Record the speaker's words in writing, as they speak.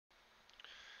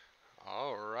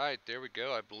Alright, there we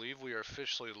go. I believe we are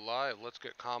officially live. Let's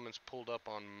get comments pulled up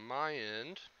on my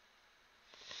end.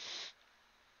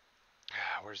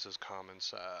 Where's those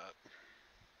comments at?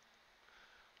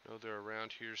 No, they're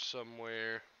around here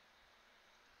somewhere.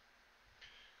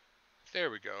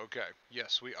 There we go. Okay.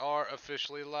 Yes, we are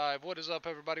officially live. What is up,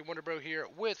 everybody? WonderBro here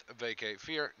with Vacate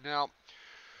Fear. Now,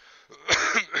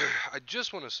 I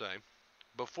just want to say,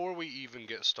 before we even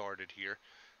get started here,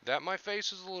 that my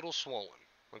face is a little swollen.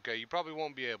 Okay, you probably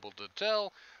won't be able to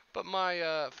tell, but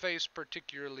my face,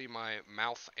 particularly my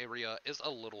mouth area, is a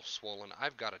little swollen.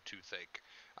 I've got a toothache.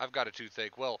 I've got a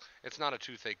toothache. Well, it's not a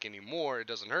toothache anymore. It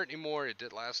doesn't hurt anymore. It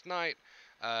did last night.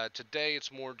 Today, it's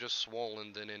more just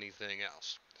swollen than anything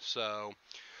else. So,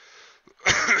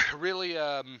 really,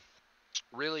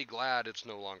 really glad it's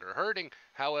no longer hurting.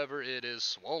 However, it is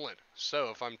swollen. So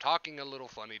if I'm talking a little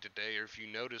funny today, or if you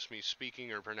notice me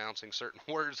speaking or pronouncing certain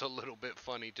words a little bit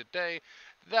funny today,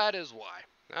 that is why.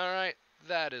 Alright?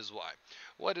 That is why.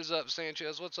 What is up,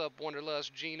 Sanchez? What's up,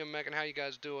 Wonderlust? Gina, Megan, how you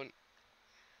guys doing?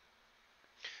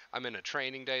 I'm in a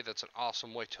training day. That's an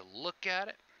awesome way to look at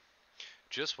it.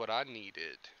 Just what I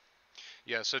needed.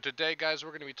 Yeah, so today, guys,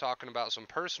 we're going to be talking about some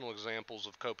personal examples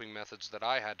of coping methods that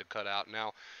I had to cut out.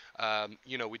 Now,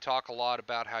 we talk a lot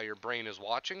about how your brain is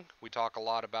watching. We talk a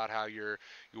lot about how your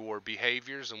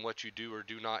behaviors and what you do or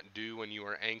do not do when you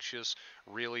are anxious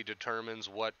really determines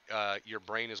what your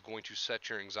brain is going to set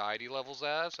your anxiety levels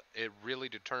as. It really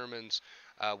determines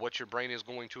what your brain is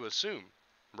going to assume,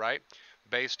 right?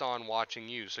 Based on watching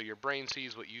you. So your brain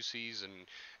sees what you sees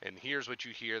and hears what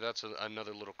you hear. That's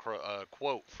another little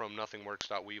quote from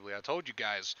nothingworks.weebly. I told you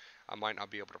guys I might not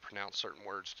be able to pronounce certain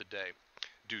words today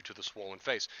due to the swollen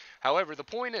face. However, the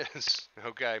point is,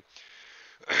 okay,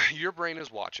 your brain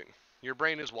is watching. Your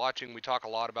brain is watching. We talk a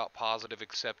lot about positive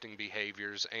accepting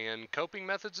behaviors, and coping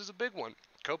methods is a big one.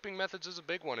 Coping methods is a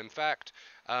big one. In fact,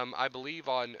 I believe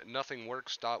on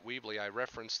nothingworks.weebly, I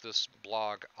reference this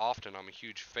blog often. I'm a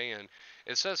huge fan.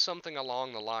 It says something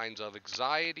along the lines of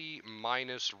anxiety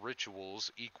minus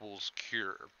rituals equals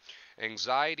cure.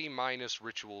 Anxiety minus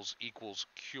rituals equals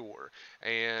cure.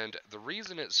 And the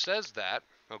reason it says that,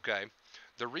 okay,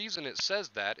 the reason it says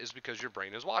that is because your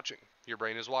brain is watching. Your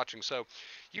brain is watching. So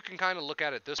you can kind of look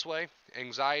at it this way.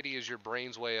 Anxiety is your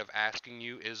brain's way of asking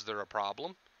you, is there a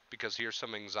problem? Because here's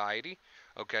some anxiety.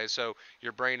 Okay, so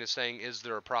your brain is saying, is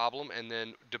there a problem? And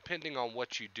then depending on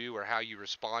what you do or how you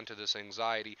respond to this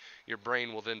anxiety, your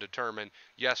brain will then determine,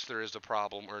 yes, there is a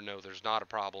problem, or no, there's not a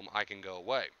problem. I can go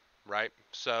away, right?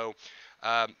 So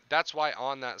that's why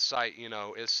on that site,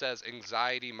 it says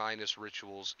anxiety minus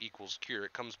rituals equals cure.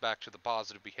 It comes back to the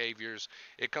positive behaviors.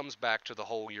 It comes back to the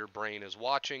whole your brain is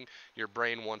watching. Your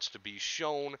brain wants to be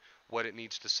shown what it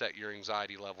needs to set your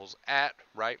anxiety levels at,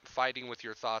 right? Fighting with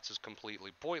your thoughts is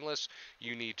completely pointless.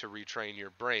 You need to retrain your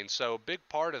brain. So a big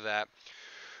part of that,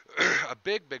 a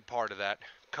big part of that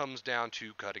comes down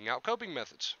to cutting out coping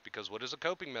methods. Because what is a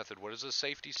coping method? What is a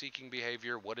safety-seeking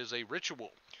behavior? What is a ritual?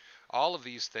 All of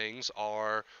these things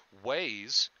are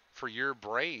ways for your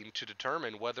brain to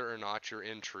determine whether or not you're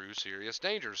in true serious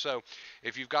danger. So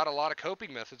if you've got a lot of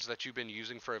coping methods that you've been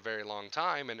using for a very long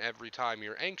time, and every time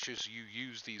you're anxious you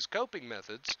use these coping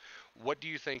methods, what do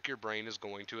you think your brain is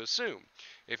going to assume?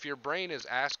 If your brain is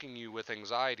asking you with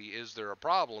anxiety, is there a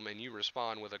problem, and you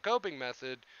respond with a coping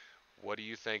method, what do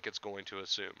you think it's going to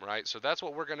assume, right? So that's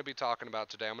what we're going to be talking about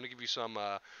today. I'm going to give you some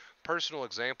personal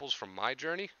examples from my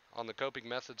journey on the coping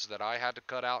methods that I had to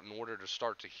cut out in order to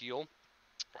start to heal.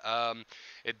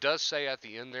 It does say at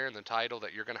the end there in the title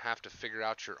that you're going to have to figure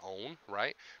out your own,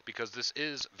 right? Because this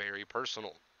is very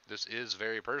personal. This is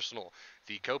very personal.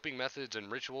 The coping methods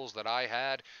and rituals that I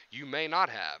had, you may not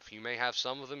have. You may have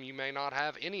some of them, you may not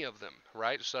have any of them,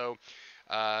 right? So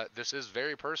this is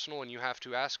very personal, and you have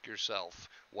to ask yourself,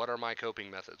 what are my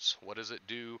coping methods? What does it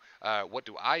do? What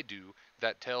do I do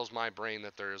that tells my brain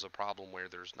that there is a problem where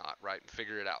there's not, right? And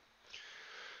figure it out.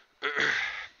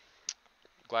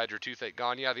 Glad your toothache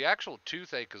gone. Yeah, the actual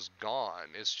toothache is gone.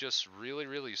 It's just really,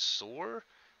 really sore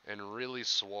and really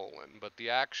swollen. But the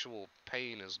actual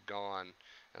pain is gone,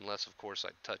 unless, of course,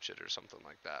 I touch it or something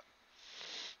like that.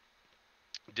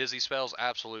 Dizzy spells,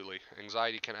 absolutely.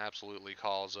 Anxiety can absolutely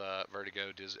cause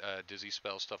vertigo, dizzy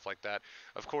spells, stuff like that.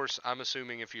 Of course, I'm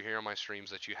assuming if you hear on my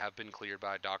streams that you have been cleared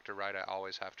by a doctor, right? I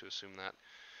always have to assume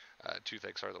that.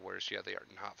 Toothaches are the worst. Yeah, they are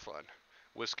not fun.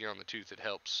 Whiskey on the tooth, it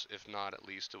helps. If not, at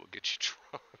least it will get you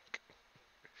drunk.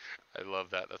 I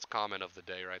love that. That's comment of the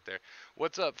day right there.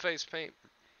 What's up, face paint?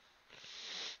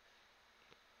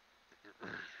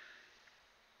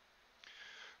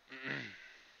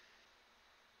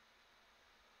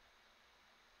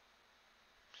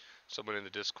 Someone in the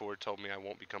Discord told me I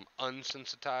won't become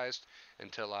unsensitized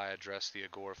until I address the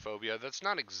agoraphobia. That's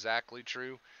not exactly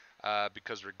true,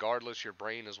 because regardless, your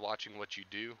brain is watching what you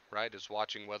do, right? It's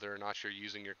watching whether or not you're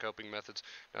using your coping methods.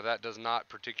 Now, that does not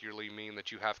particularly mean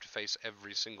that you have to face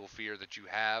every single fear that you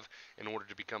have in order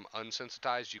to become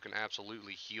unsensitized. You can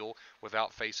absolutely heal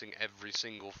without facing every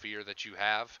single fear that you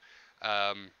have.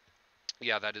 Um,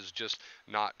 yeah, that is just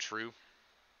not true.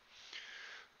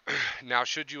 Now,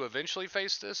 should you eventually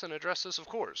face this and address this? Of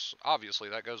course. Obviously,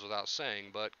 that goes without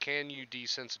saying, but can you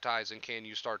desensitize and can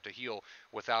you start to heal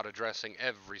without addressing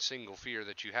every single fear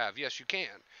that you have? Yes, you can.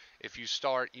 If you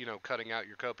start, cutting out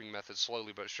your coping methods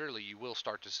slowly but surely, you will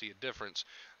start to see a difference,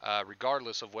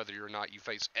 regardless of whether or not you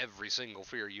face every single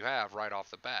fear you have right off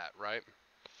the bat, right?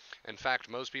 In fact,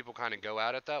 most people kind of go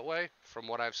at it that way, from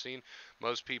what I've seen.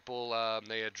 Most people,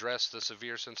 they address the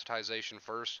severe sensitization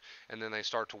first, and then they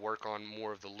start to work on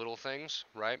more of the little things,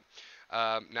 right?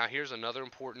 Now, here's another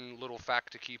important little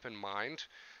fact to keep in mind.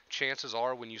 Chances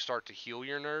are, when you start to heal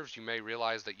your nerves, you may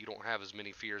realize that you don't have as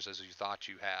many fears as you thought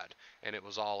you had, and it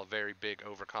was all a very big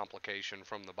overcomplication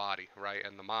from the body, right,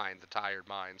 and the mind, the tired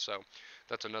mind. So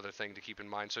that's another thing to keep in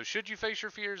mind. So should you face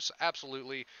your fears?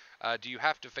 Absolutely. Do you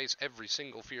have to face every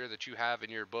single fear that you have in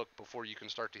your book before you can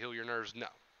start to heal your nerves? No.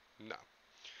 No.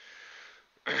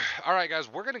 All right,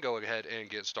 guys, we're going to go ahead and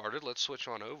get started. Let's switch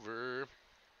on over.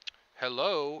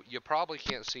 Hello. You probably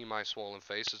can't see my swollen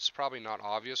face. It's probably not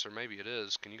obvious, or maybe it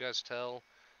is. Can you guys tell?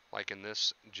 Like in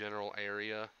this general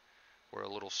area, we're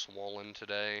a little swollen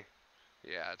today.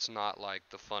 Yeah, it's not like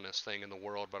the funnest thing in the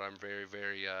world, but I'm very,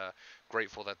 very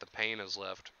grateful that the pain has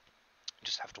left.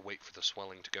 Just have to wait for the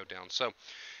swelling to go down. So,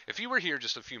 if you were here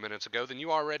just a few minutes ago, then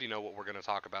you already know what we're going to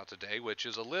talk about today, which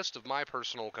is a list of my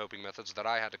personal coping methods that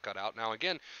I had to cut out. Now,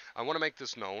 again, I want to make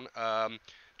this known,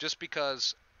 just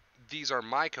because these are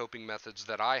my coping methods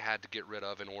that I had to get rid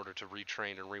of in order to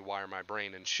retrain and rewire my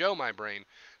brain and show my brain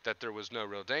that there was no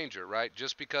real danger, right?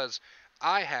 Just because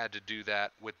I had to do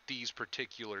that with these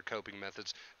particular coping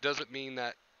methods doesn't mean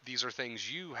that these are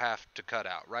things you have to cut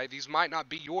out, right? These might not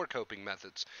be your coping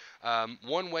methods.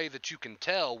 One way that you can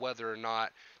tell whether or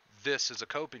not this is a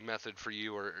coping method for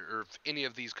you, or if any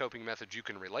of these coping methods you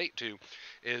can relate to,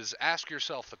 is ask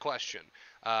yourself the question,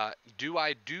 do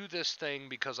I do this thing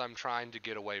because I'm trying to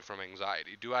get away from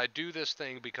anxiety? Do I do this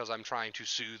thing because I'm trying to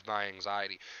soothe my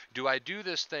anxiety? Do I do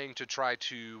this thing to try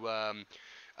to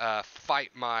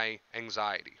fight my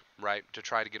anxiety, right? To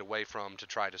try to get away from, to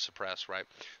try to suppress, right?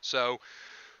 So,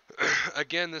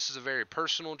 again, this is a very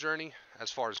personal journey.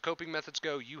 As far as coping methods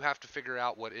go, you have to figure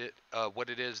out what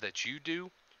it is that you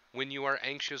do when you are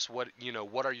anxious. What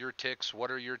are your tics?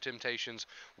 What are your temptations?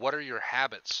 What are your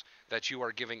habits that you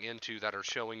are giving into that are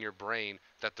showing your brain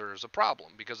that there's a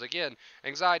problem? Because again,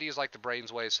 anxiety is like the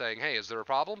brain's way of saying, "Hey, is there a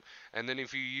problem?" And then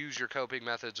if you use your coping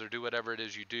methods or do whatever it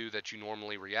is you do that you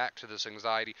normally react to this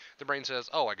anxiety, the brain says,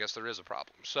 "Oh, I guess there is a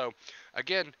problem." So,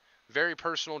 again, very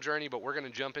personal journey, but we're going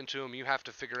to jump into them. You have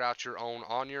to figure out your own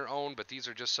on your own, but these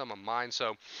are just some of mine.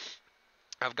 So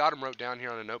I've got them wrote down here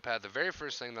on a notepad. The very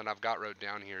first thing that I've got wrote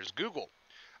down here is Google.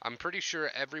 I'm pretty sure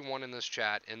everyone in this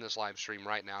chat, in this live stream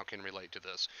right now, can relate to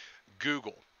this.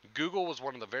 Google. Google was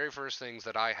one of the very first things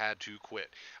that I had to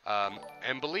quit.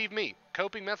 And believe me,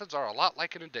 coping methods are a lot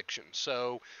like an addiction.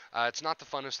 So it's not the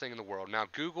funnest thing in the world. Now,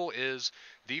 Google is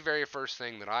the very first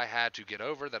thing that I had to get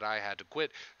over, that I had to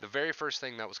quit. The very first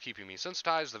thing that was keeping me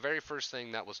sensitized. The very first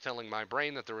thing that was telling my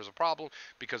brain that there was a problem.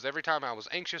 Because every time I was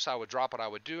anxious, I would drop what I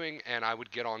was doing and I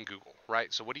would get on Google,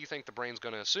 right? So what do you think the brain's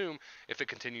going to assume if it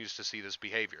continues to see this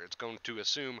behavior? It's going to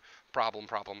assume problem,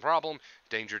 problem, problem,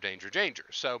 danger, danger, danger.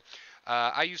 So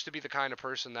I used to be the kind of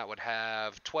person that would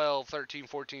have 12, 13,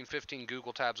 14, 15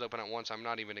 Google tabs open at once. I'm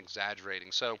not even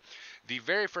exaggerating. So the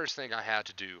very first thing I had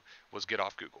to do was get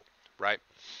off Google, right?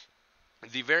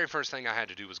 The very first thing I had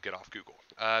to do was get off Google.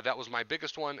 That was my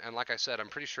biggest one, and like I said, I'm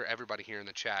pretty sure everybody here in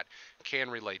the chat can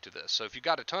relate to this. So if you've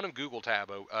got a ton of Google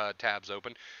tabs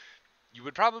open, you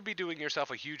would probably be doing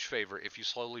yourself a huge favor if you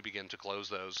slowly begin to close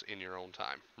those in your own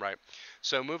time, right?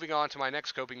 So moving on to my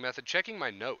next coping method, checking my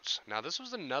notes. Now this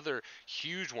was another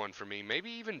huge one for me, maybe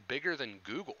even bigger than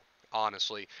Google,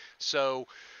 honestly. So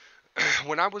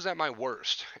when I was at my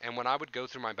worst and when I would go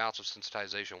through my bouts of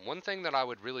sensitization, one thing that I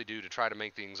would really do to try to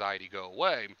make the anxiety go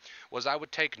away was I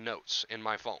would take notes in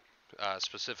my phone.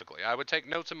 Specifically, I would take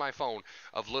notes in my phone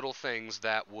of little things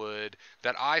that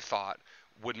I thought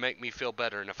would make me feel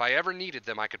better, and if I ever needed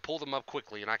them, I could pull them up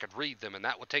quickly and I could read them, and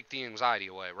that would take the anxiety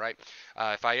away, right?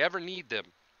 If I ever need them,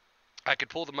 I could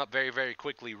pull them up very, very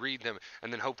quickly, read them,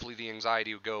 and then hopefully the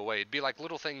anxiety would go away. It'd be like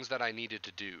little things that I needed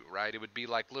to do, right? It would be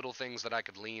like little things that I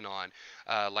could lean on,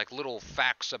 like little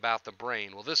facts about the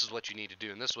brain. Well, this is what you need to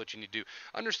do, and this is what you need to do.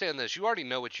 Understand this, you already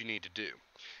know what you need to do.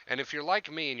 And if you're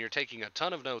like me and you're taking a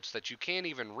ton of notes that you can't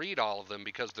even read all of them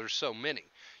because there's so many,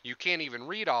 you can't even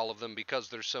read all of them because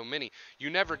there's so many,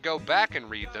 you never go back and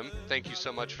read them. Thank you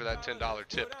so much for that $10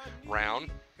 tip,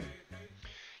 Round.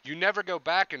 You never go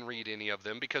back and read any of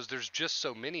them because there's just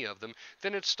so many of them,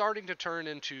 then it's starting to turn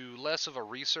into less of a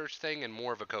research thing and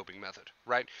more of a coping method,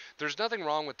 right? There's nothing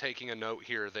wrong with taking a note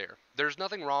here or there. There's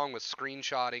nothing wrong with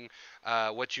screenshotting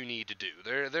what you need to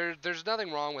do. There's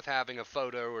nothing wrong with having a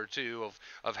photo or two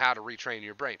of how to retrain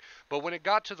your brain. But when it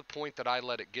got to the point that I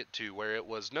let it get to, where it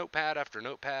was notepad after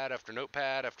notepad after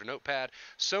notepad after notepad,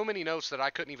 so many notes that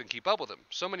I couldn't even keep up with them,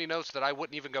 so many notes that I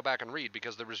wouldn't even go back and read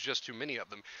because there was just too many of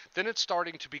them, then it's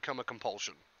starting to become a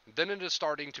compulsion. Then it is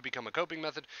starting to become a coping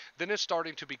method. Then it's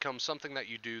starting to become something that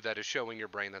you do that is showing your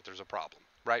brain that there's a problem,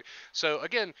 right? So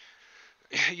again,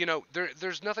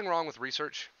 there's nothing wrong with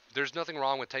research. There's nothing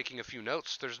wrong with taking a few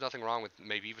notes. There's nothing wrong with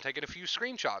maybe even taking a few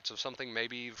screenshots of something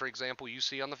maybe, for example, you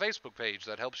see on the Facebook page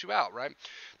that helps you out, right?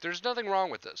 There's nothing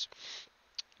wrong with this.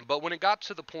 But when it got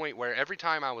to the point where every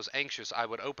time I was anxious, I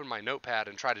would open my notepad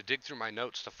and try to dig through my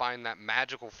notes to find that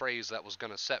magical phrase that was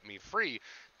going to set me free,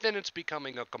 then it's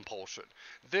becoming a compulsion.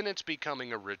 Then it's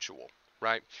becoming a ritual,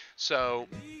 right? So,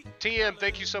 TM,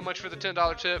 thank you so much for the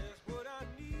 $10 tip.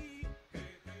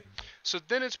 So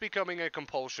then it's becoming a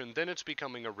compulsion, then it's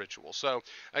becoming a ritual. So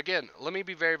again, let me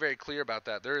be very, very clear about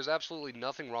that. There is absolutely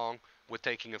nothing wrong with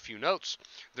taking a few notes.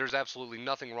 There's absolutely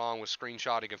nothing wrong with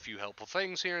screenshotting a few helpful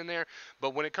things here and there.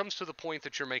 But when it comes to the point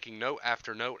that you're making note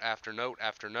after note after note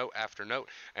after note after note,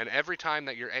 and every time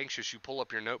that you're anxious, you pull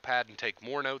up your notepad and take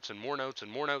more notes and more notes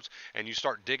and more notes, and you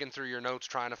start digging through your notes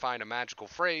trying to find a magical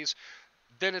phrase,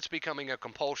 then it's becoming a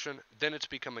compulsion, then it's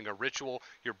becoming a ritual.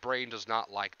 Your brain does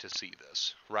not like to see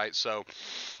this, right? So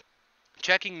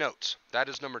checking notes, that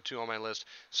is number 2 on my list.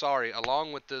 Sorry,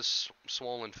 along with this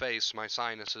swollen face, my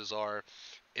sinuses are,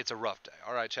 it's a rough day.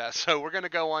 All right, chat. So we're going to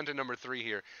go on to number 3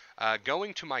 here.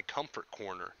 Going to my comfort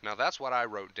corner. Now, that's what I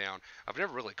wrote down. I've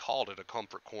never really called it a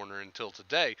comfort corner until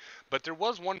today, but there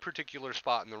was one particular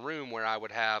spot in the room where I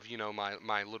would have,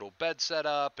 my little bed set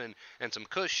up and some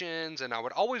cushions, and I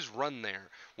would always run there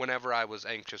whenever I was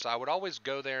anxious. I would always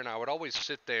go there, and I would always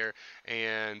sit there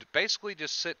and basically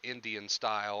just sit Indian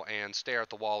style and stare at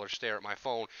the wall or stare at my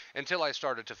phone until I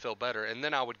started to feel better, and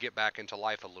then I would get back into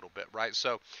life a little bit, right?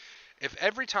 So if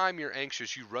every time you're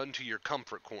anxious you run to your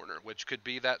comfort corner, which could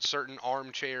be that certain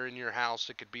armchair in your house,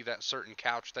 it could be that certain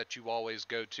couch that you always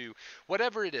go to,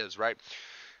 whatever it is, right?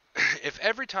 If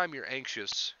every time you're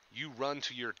anxious you run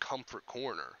to your comfort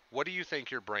corner, what do you think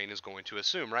your brain is going to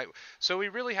assume, right? So we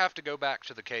really have to go back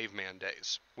to the caveman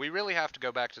days. We really have to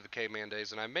go back to the caveman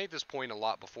days, and I've made this point a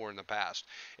lot before in the past.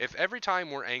 If every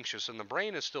time we're anxious, and the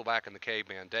brain is still back in the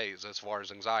caveman days as far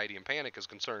as anxiety and panic is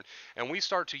concerned, and we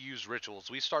start to use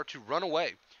rituals, we start to run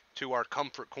away to our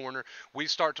comfort corner, we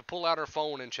start to pull out our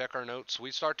phone and check our notes,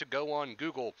 we start to go on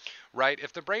Google, right?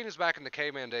 If the brain is back in the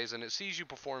caveman days and it sees you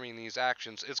performing these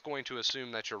actions, it's going to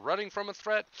assume that you're running from a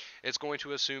threat, it's going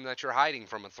to assume that you're hiding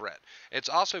from a threat. It's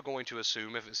also going to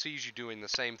assume, if it sees you doing the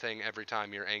same thing every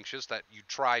time you're anxious that you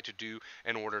try to do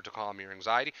in order to calm your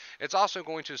anxiety, it's also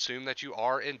going to assume that you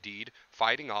are indeed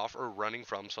fighting off or running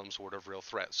from some sort of real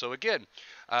threat. So again,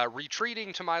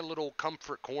 retreating to my little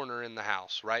comfort corner in the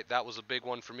house, right? That was a big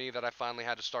one for me that I finally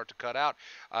had to start to cut out.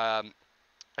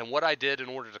 And what I did in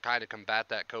order to kind of combat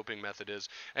that coping method is,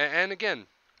 and again,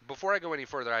 before I go any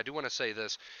further, I do want to say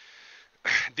this.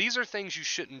 These are things you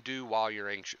shouldn't do while you're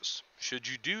anxious. Should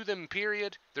you do them,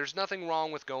 period, there's nothing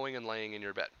wrong with going and laying in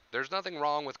your bed. There's nothing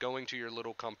wrong with going to your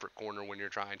little comfort corner when you're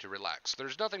trying to relax.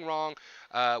 There's nothing wrong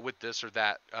with this or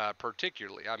that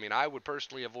particularly. I mean, I would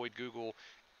personally avoid Google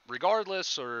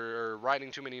regardless, or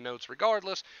writing too many notes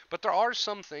regardless, but there are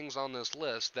some things on this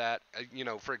list that,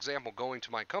 for example, going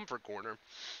to my comfort corner,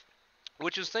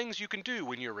 which is things you can do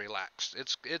when you're relaxed.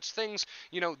 It's things,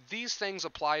 these things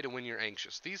apply to when you're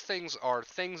anxious. These things are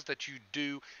things that you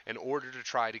do in order to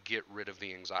try to get rid of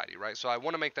the anxiety, right? So I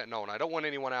want to make that known. I don't want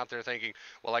anyone out there thinking,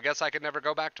 well, I guess I could never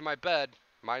go back to my bed.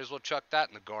 Might as well chuck that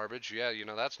in the garbage. Yeah,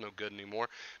 that's no good anymore.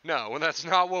 No, that's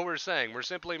not what we're saying. We're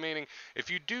simply meaning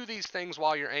if you do these things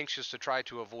while you're anxious to try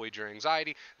to avoid your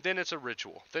anxiety, then it's a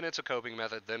ritual. Then it's a coping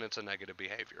method. Then it's a negative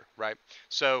behavior, right?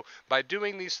 So by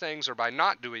doing these things, or by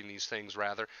not doing these things,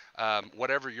 rather,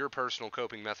 whatever your personal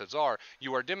coping methods are,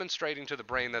 you are demonstrating to the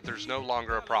brain that there's no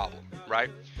longer a problem,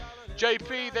 right?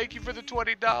 JP, thank you for the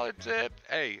 $20 tip.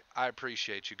 Hey, I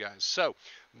appreciate you guys. So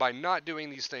By not doing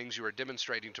these things, you are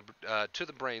demonstrating to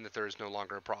the brain that there is no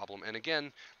longer a problem. And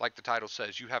again, like the title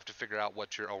says, you have to figure out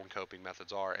what your own coping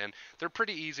methods are, and they're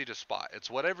pretty easy to spot. It's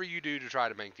whatever you do to try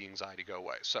to make the anxiety go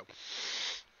away. So,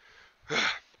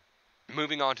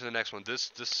 moving on to the next one.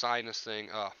 This sinus thing,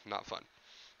 not fun.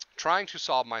 Trying to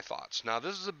solve my thoughts. Now,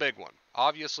 this is a big one.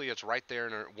 Obviously, it's right there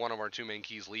in one of our two main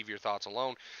keys, leave your thoughts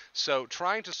alone. So,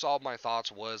 trying to solve my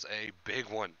thoughts was a big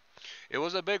one. It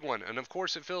was a big one, and of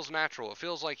course, it feels natural. It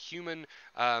feels like human,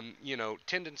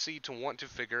 tendency to want to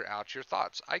figure out your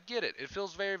thoughts. I get it. It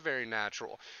feels very, very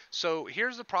natural. So,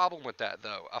 here's the problem with that,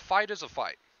 though. A fight is a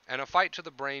fight. And a fight to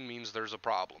the brain means there's a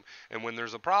problem. And when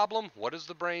there's a problem, what does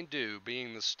the brain do?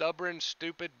 Being the stubborn,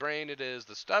 stupid brain it is,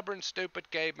 the stubborn,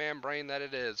 stupid caveman brain that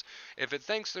it is, if it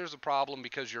thinks there's a problem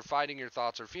because you're fighting your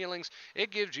thoughts or feelings,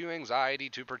 it gives you anxiety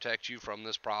to protect you from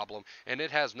this problem, and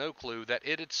it has no clue that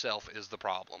it itself is the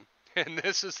problem. And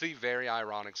this is the very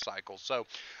ironic cycle. So,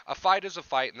 a fight is a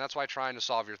fight, and that's why trying to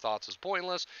solve your thoughts is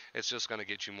pointless. It's just going to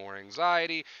get you more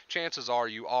anxiety. Chances are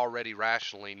you already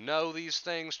rationally know these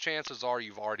things. Chances are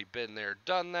you've already been there,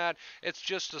 done that. It's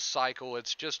just a cycle.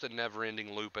 It's just a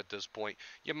never-ending loop at this point.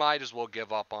 You might as well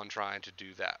give up on trying to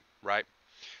do that, right?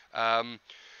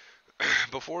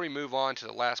 Before we move on to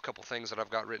the last couple things that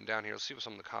I've got written down here, let's see what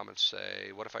some of the comments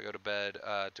say. What if I go to bed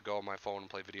to go on my phone and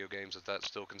play video games? Is that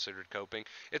still considered coping?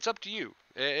 It's up to you.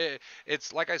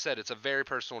 It's like I said, it's a very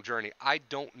personal journey. I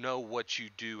don't know what you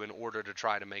do in order to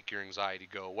try to make your anxiety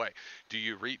go away. Do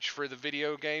you reach for the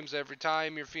video games every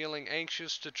time you're feeling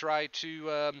anxious to try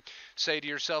to say to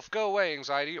yourself, go away,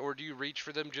 anxiety, or do you reach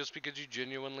for them just because you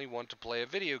genuinely want to play a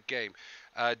video game?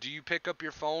 Do you pick up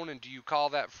your phone and do you call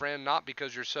that friend not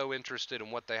because you're so interested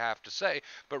in what they have to say,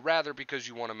 but rather because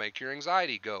you want to make your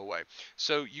anxiety go away?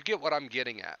 So you get what I'm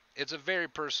getting at. It's a very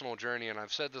personal journey, and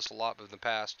I've said this a lot in the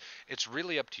past. It's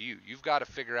really up to you. You've got to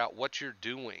figure out what you're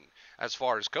doing as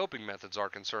far as coping methods are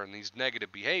concerned, these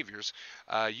negative behaviors.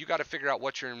 You got to figure out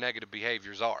what your negative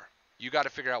behaviors are. You got to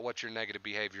figure out what your negative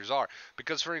behaviors are.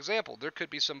 Because, for example, there could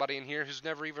be somebody in here who's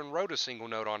never even wrote a single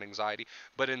note on anxiety,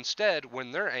 but instead,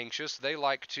 when they're anxious, they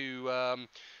like to,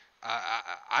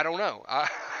 I don't know.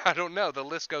 I don't know. The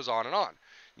list goes on and on.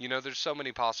 You know, there's so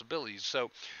many possibilities. So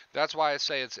that's why I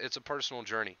say it's a personal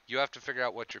journey. You have to figure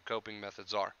out what your coping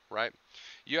methods are, right?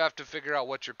 You have to figure out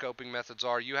what your coping methods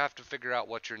are. You have to figure out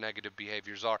what your negative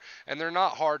behaviors are. And they're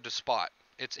not hard to spot.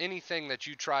 It's anything that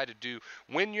you try to do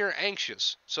when you're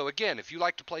anxious. So again, if you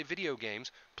like to play video games,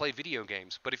 play video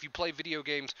games. But if you play video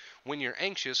games when you're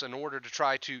anxious in order to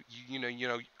try to,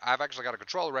 I've actually got a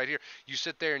controller right here. You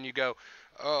sit there and you go,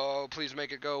 oh, please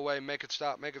make it go away, make it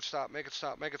stop, make it stop, make it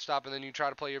stop, make it stop, and then you try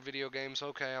to play your video games.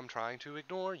 Okay, I'm trying to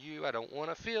ignore you. I don't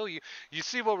want to feel you. You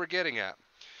see what we're getting at.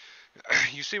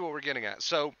 You see what we're getting at.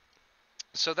 So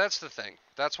that's the thing.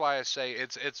 That's why I say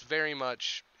it's very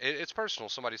much it's personal.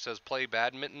 Somebody says play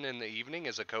badminton in the evening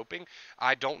is a coping.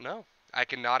 I don't know. I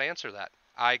cannot answer that.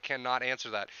 I cannot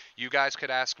answer that. You guys could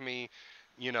ask me,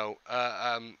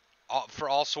 for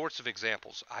all sorts of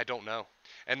examples. I don't know.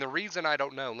 And the reason I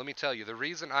don't know, let me tell you, the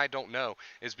reason I don't know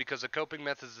is because a coping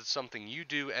method is something you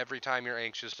do every time you're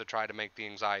anxious to try to make the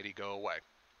anxiety go away,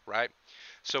 right?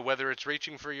 So whether it's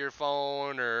reaching for your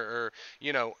phone or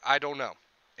I don't know.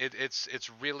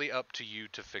 It's really up to you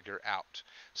to figure out.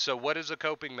 So what is a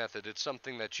coping method? It's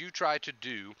something that you try to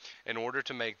do in order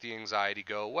to make the anxiety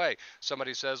go away.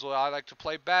 Somebody says, well, I like to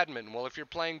play badminton. Well, if you're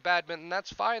playing badminton,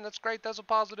 that's fine. That's great. That's a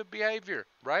positive behavior,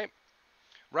 right?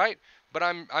 Right? But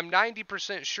I'm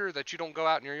 90% sure that you don't go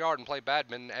out in your yard and play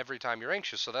badminton every time you're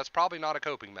anxious. So that's probably not a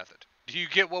coping method. Do you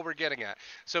get what we're getting at?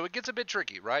 So it gets a bit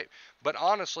tricky, right? But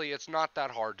honestly, it's not that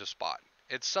hard to spot.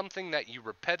 It's something that you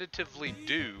repetitively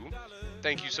do.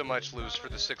 Thank you so much, Luz, for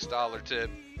the $6 tip.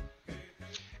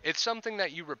 It's something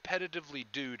that you repetitively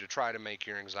do to try to make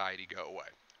your anxiety go away,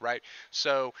 right?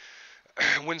 So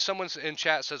when someone in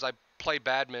chat says, I play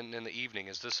badminton in the evening,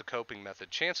 is this a coping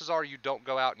method? Chances are you don't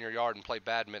go out in your yard and play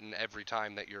badminton every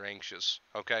time that you're anxious,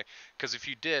 okay? Because if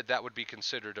you did, that would be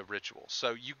considered a ritual.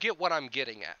 So you get what I'm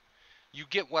getting at. You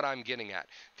get what I'm getting at.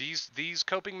 These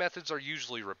coping methods are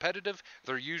usually repetitive.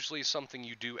 They're usually something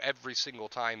you do every single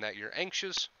time that you're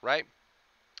anxious, right?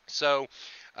 So,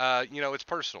 it's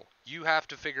personal. You have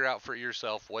to figure out for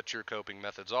yourself what your coping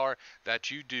methods are that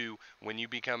you do when you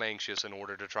become anxious in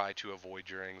order to try to avoid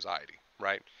your anxiety,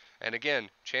 right? And again,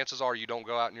 chances are you don't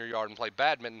go out in your yard and play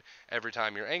badminton every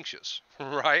time you're anxious,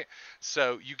 right?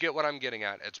 So you get what I'm getting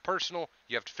at. It's personal.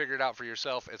 You have to figure it out for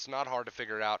yourself. It's not hard to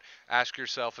figure it out. Ask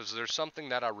yourself, is there something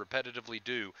that I repetitively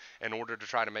do in order to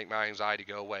try to make my anxiety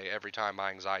go away every time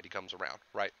my anxiety comes around,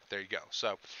 right? There you go.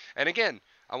 So, and again,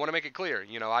 I want to make it clear.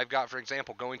 You know, I've got, for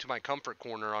example, going to my comfort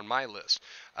corner on my list.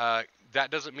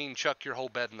 That doesn't mean chuck your whole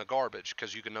bed in the garbage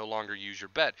because you can no longer use your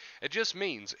bed. It just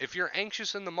means if you're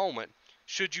anxious in the moment,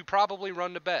 should you probably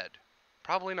run to bed?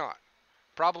 Probably not.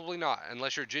 Probably not,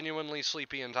 unless you're genuinely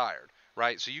sleepy and tired,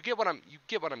 right? So you get what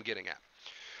I'm getting at.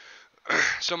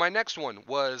 So my next one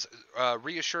was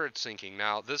reassurance seeking.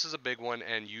 Now this is a big one,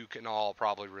 and you can all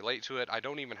probably relate to it. I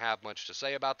don't even have much to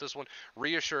say about this one.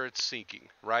 Reassurance seeking,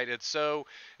 right? It's so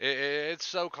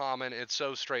common. It's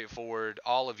so straightforward.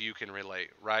 All of you can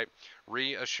relate, right?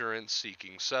 Reassurance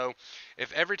seeking. So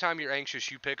if every time you're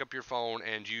anxious, you pick up your phone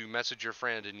and you message your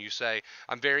friend and you say,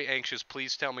 "I'm very anxious.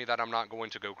 Please tell me that I'm not going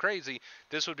to go crazy."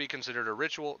 This would be considered a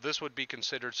ritual. This would be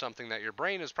considered something that your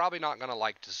brain is probably not going to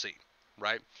like to see,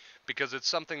 right? Because it's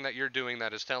something that you're doing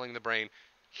that is telling the brain,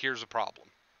 here's a problem.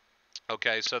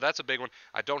 Okay, so that's a big one.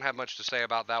 I don't have much to say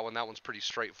about that one. That one's pretty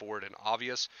straightforward and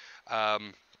obvious.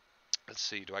 Um, let's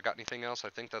see, do I got anything else? I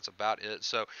think that's about it.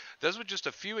 So those were just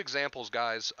a few examples,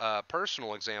 guys,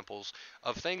 personal examples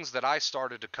of things that I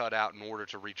started to cut out in order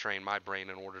to retrain my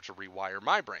brain, in order to rewire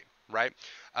my brain, right?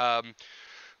 Um,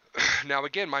 Now,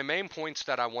 again, my main points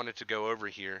that I wanted to go over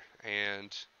here,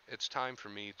 and it's time for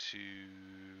me to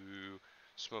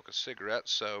smoke a cigarette.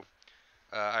 So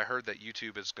I heard that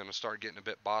YouTube is going to start getting a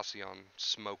bit bossy on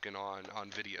smoking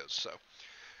on videos. So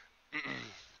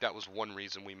that was one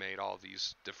reason we made all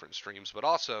these different streams, but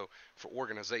also for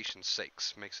organization's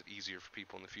sakes, makes it easier for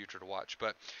people in the future to watch.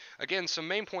 But again, some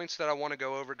main points that I want to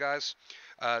go over, guys.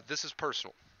 This is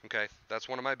personal. Okay, that's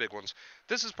one of my big ones.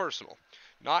 This is personal.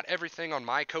 Not everything on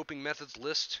my coping methods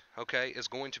list, okay, is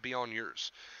going to be on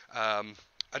yours. Um,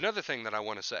 Another thing that I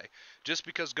want to say, just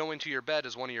because going to your bed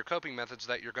is one of your coping methods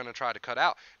that you're going to try to cut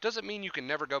out, doesn't mean you can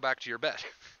never go back to your bed,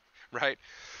 right?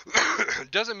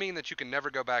 Doesn't mean that you can never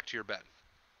go back to your bed.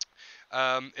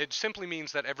 It simply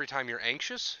means that every time you're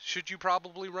anxious, should you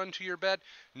probably run to your bed?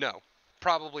 No,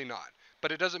 probably not.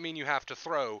 But it doesn't mean you have to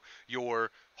throw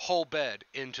your whole bed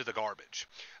into the garbage.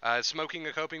 Smoking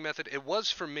a coping method, it was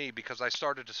for me because I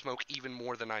started to smoke even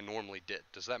more than I normally did.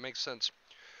 Does that make sense?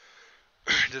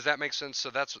 Does that make sense?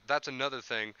 So that's another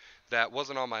thing that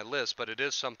wasn't on my list, but it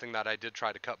is something that I did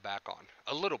try to cut back on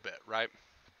a little bit, right?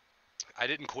 I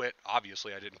didn't quit.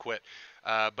 Obviously, I didn't quit,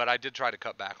 but I did try to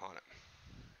cut back on it.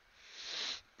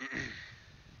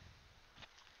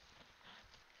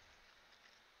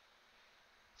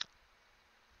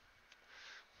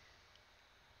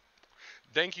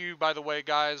 Thank you, by the way,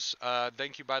 guys.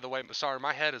 Thank you, by the way. Sorry,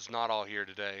 my head is not all here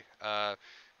today.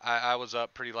 I was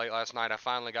up pretty late last night. I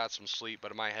finally got some sleep,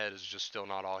 but my head is just still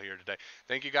not all here today.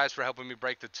 Thank you guys for helping me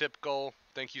break the tip goal.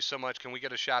 Thank you so much. Can we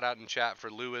get a shout out in chat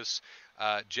for Lewis,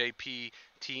 JP,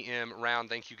 TM, Round?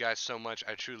 Thank you guys so much.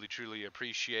 I truly, truly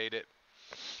appreciate it.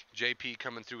 JP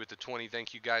coming through with the 20.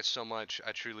 Thank you guys so much.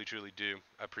 I truly, truly do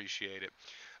appreciate it.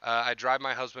 I drive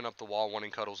my husband up the wall wanting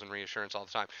cuddles and reassurance all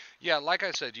the time. Yeah, like I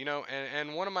said,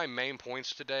 and one of my main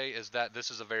points today is that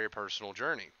this is a very personal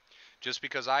journey. Just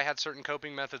because I had certain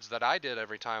coping methods that I did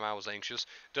every time I was anxious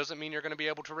doesn't mean you're going to be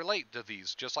able to relate to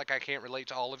these, just like I can't relate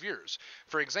to all of yours.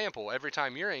 For example, every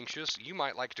time you're anxious, you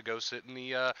might like to go sit in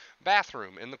the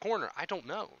bathroom in the corner. I don't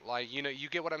know. Like, you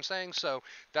get what I'm saying? So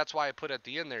that's why I put at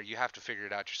the end there, you have to figure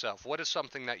it out yourself. What is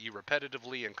something that you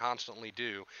repetitively and constantly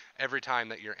do every time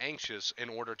that you're anxious in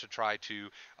order to try to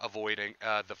avoid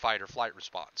the fight or flight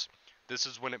response? This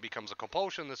is when it becomes a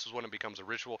compulsion. This is when it becomes a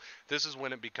ritual. This is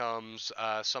when it becomes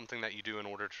something that you do in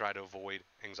order to try to avoid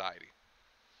anxiety.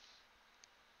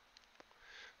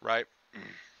 Right?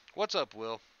 What's up,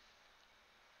 Will?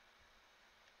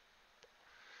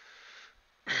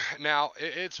 Now,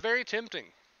 it's very tempting.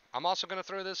 I'm also going to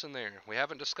throw this in there. We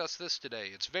haven't discussed this today.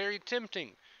 It's very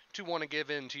tempting to want to give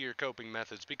in to your coping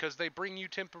methods because they bring you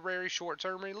temporary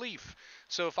short-term relief.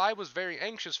 So if I was very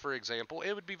anxious, for example,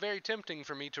 it would be very tempting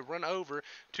for me to run over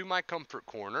to my comfort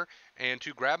corner and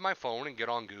to grab my phone and get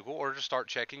on Google, or to start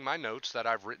checking my notes that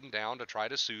I've written down to try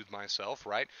to soothe myself,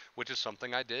 right? Which is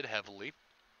something I did heavily.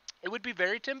 It would be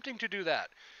very tempting to do that.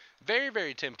 Very,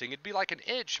 very tempting. It'd be like an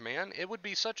itch, man. It would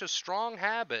be such a strong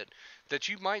habit that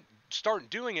you might start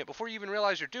doing it before you even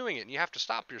realize you're doing it, and you have to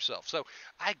stop yourself. So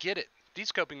I get it.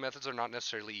 These coping methods are not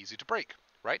necessarily easy to break,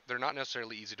 right? They're not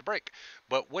necessarily easy to break.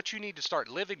 But what you need to start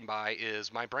living by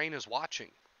is my brain is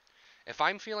watching. If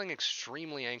I'm feeling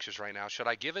extremely anxious right now, should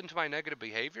I give in to my negative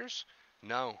behaviors?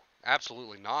 No,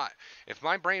 absolutely not. If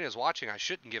my brain is watching, I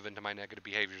shouldn't give in to my negative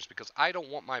behaviors because I don't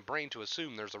want my brain to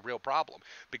assume there's a real problem.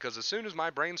 Because as soon as my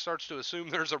brain starts to assume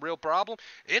there's a real problem,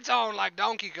 it's on like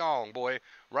Donkey Kong, boy,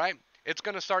 right? it's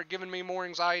going to start giving me more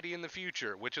anxiety in the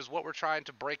future, which is what we're trying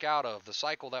to break out of, the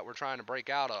cycle that we're trying to break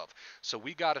out of. So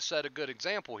we got to set a good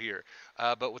example here.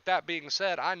 But with that being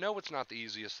said, I know it's not the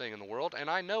easiest thing in the world, and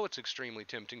I know it's extremely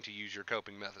tempting to use your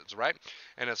coping methods, right?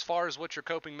 And as far as what your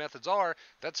coping methods are,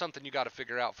 that's something you got to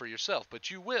figure out for yourself.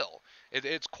 But you will.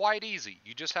 It's quite easy.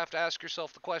 You just have to ask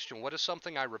yourself the question, what is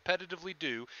something I repetitively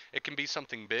do? It can be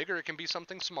something big or it can be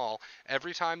something small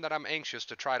every time that I'm anxious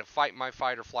to try to fight my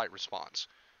fight or flight response,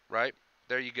 right?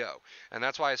 There you go. And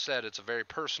that's why I said it's a very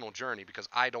personal journey, because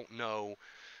I don't know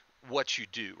what you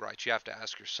do, right? You have to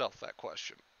ask yourself that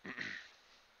question.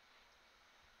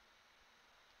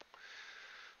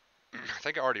 I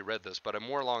think I already read this, but I'm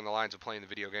more along the lines of playing the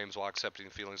video games while accepting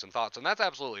feelings and thoughts, and that's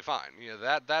absolutely fine.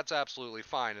 That's absolutely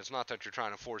fine. It's not that you're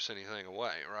trying to force anything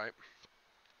away, right?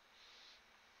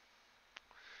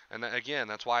 And again,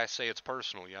 that's why I say it's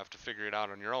personal. You have to figure it out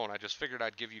on your own. I just figured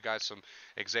I'd give you guys some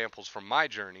examples from my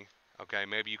journey. Okay,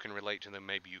 maybe you can relate to them,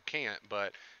 maybe you can't,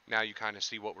 but now you kind of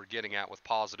see what we're getting at with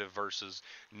positive versus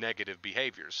negative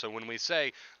behaviors. So when we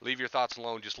say leave your thoughts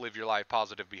alone, just live your life,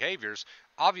 positive behaviors,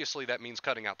 obviously that means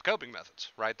cutting out the coping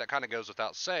methods, right? That kind of goes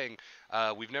without saying.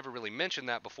 We've never really mentioned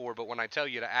that before, but when I tell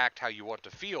you to act how you want to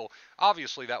feel,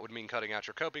 obviously that would mean cutting out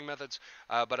your coping methods.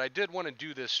 But I did want to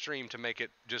do this stream to make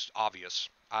it just obvious,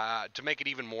 to make it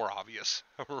even more obvious,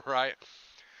 right?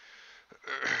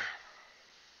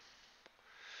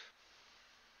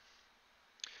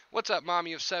 What's up,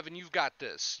 Mommy of Seven? You've got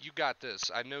this. You got this.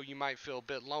 I know you might feel a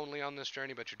bit lonely on this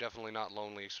journey, but you're definitely not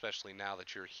lonely, especially now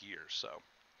that you're here. So,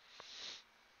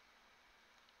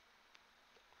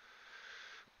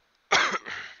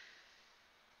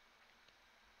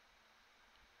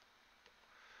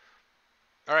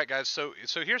 all right, guys. So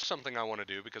here's something I want to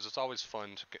do, because it's always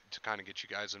fun to kind of get you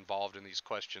guys involved in these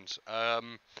questions. I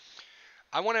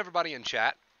want everybody in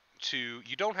chat to.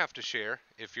 You don't have to share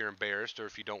if you're embarrassed or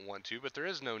if you don't want to, but there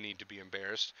is no need to be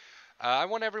embarrassed. I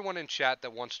want everyone in chat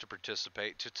that wants to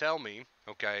participate to tell me,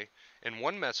 okay, in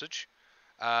one message,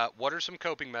 what are some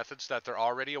coping methods that they're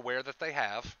already aware that they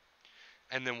have,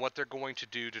 and then what they're going to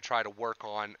do to try to work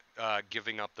on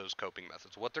giving up those coping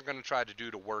methods. What they're going to try to do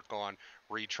to work on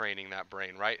retraining that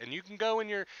brain, right? And you can go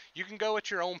at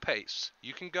your own pace.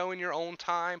 You can go in your own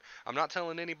time. I'm not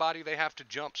telling anybody they have to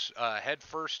jump head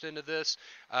first into this.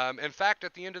 In fact,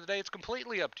 at the end of the day, it's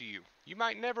completely up to you. You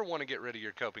might never want to get rid of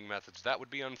your coping methods. That would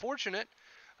be unfortunate.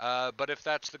 But if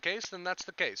that's the case, then that's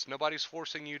the case. Nobody's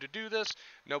forcing you to do this.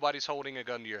 Nobody's holding a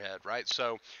gun to your head, right?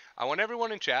 So I want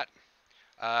everyone in chat,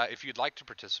 if you'd like to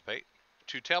participate,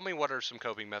 to tell me what are some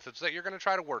coping methods that you're going to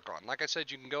try to work on. Like I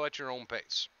said, you can go at your own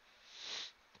pace.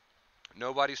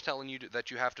 Nobody's telling you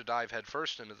that you have to dive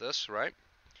headfirst into this, right?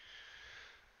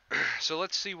 So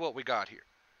let's see what we got here.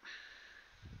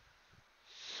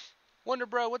 Wonder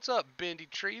Bro, what's up, Bendy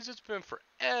Trees? It's been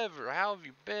forever. How have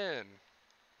you been?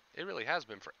 It really has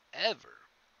been forever.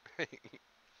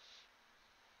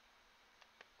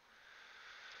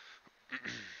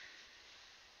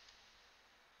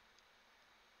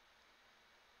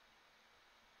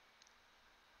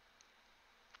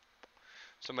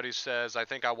 Somebody says, I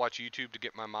think I watch YouTube to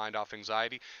get my mind off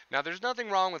anxiety. Now, there's nothing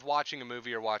wrong with watching a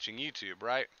movie or watching YouTube,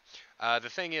 right? The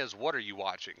thing is, what are you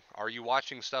watching? Are you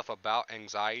watching stuff about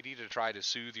anxiety to try to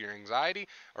soothe your anxiety?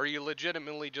 Or are you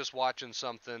legitimately just watching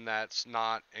something that's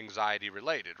not anxiety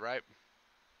related, right?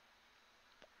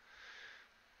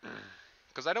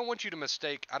 Because I don't want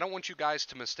you guys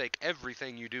to mistake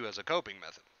everything you do as a coping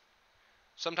method.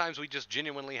 Sometimes we just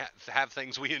genuinely have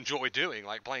things we enjoy doing,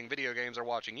 like playing video games or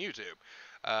watching YouTube.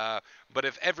 But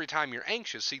if every time you're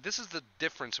anxious, see, this is the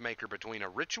difference maker between a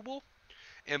ritual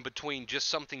and between just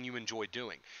something you enjoy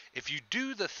doing. If you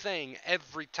do the thing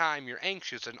every time you're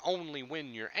anxious and only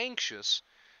when you're anxious,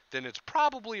 then it's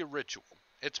probably a ritual.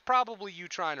 It's probably you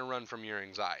trying to run from your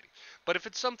anxiety. But if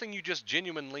it's something you just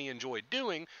genuinely enjoy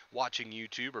doing, watching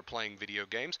YouTube or playing video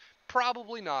games,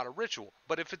 probably not a ritual.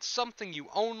 But if it's something you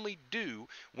only do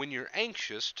when you're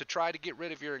anxious to try to get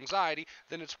rid of your anxiety,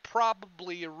 then it's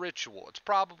probably a ritual. It's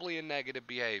probably a negative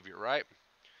behavior, right?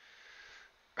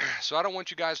 So I don't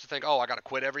want you guys to think, oh, I got to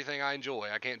quit everything I enjoy.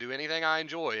 I can't do anything I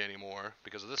enjoy anymore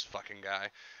because of this fucking guy.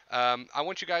 I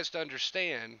want you guys to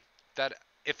understand that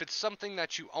if it's something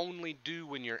that you only do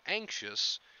when you're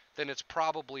anxious, then it's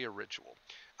probably a ritual.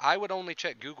 I would only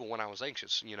check Google when I was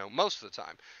anxious, most of the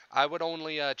time. I would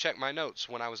only check my notes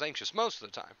when I was anxious most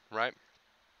of the time, right?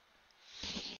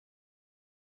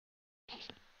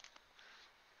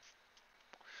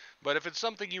 But if it's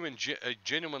something you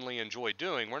genuinely enjoy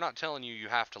doing, we're not telling you you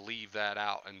have to leave that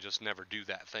out and just never do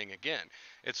that thing again.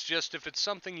 It's just if it's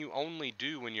something you only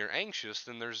do when you're anxious,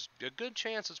 then there's a good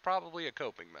chance it's probably a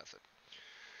coping method.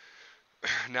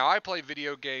 Now, I play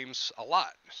video games a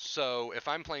lot, so if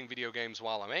I'm playing video games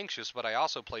while I'm anxious, but I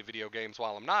also play video games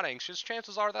while I'm not anxious,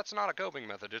 chances are that's not a coping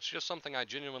method. It's just something I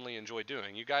genuinely enjoy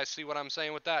doing. You guys see what I'm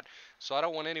saying with that? So I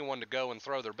don't want anyone to go and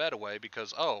throw their bed away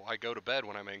because, oh, I go to bed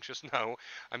when I'm anxious. No,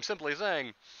 I'm simply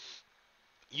saying,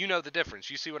 you know the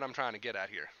difference. You see what I'm trying to get at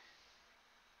here.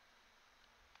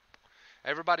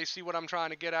 Everybody see what I'm trying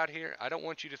to get at here? I don't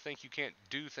want you to think you can't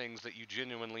do things that you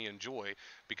genuinely enjoy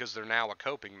because they're now a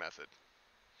coping method.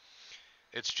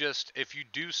 It's just if you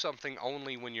do something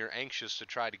only when you're anxious to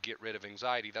try to get rid of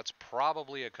anxiety, that's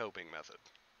probably a coping method.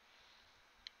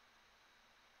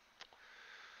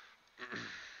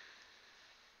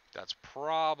 That's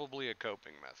probably a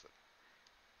coping method.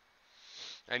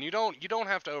 And you don't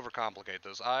have to overcomplicate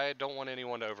this. I don't want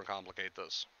anyone to overcomplicate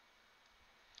this.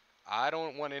 I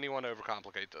don't want anyone to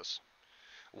overcomplicate this.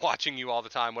 Watching you all the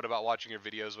time. What about watching your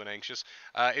videos when anxious?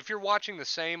 If you're watching the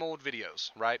same old videos,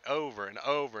 right, over and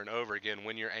over and over again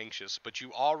when you're anxious, but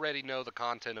you already know the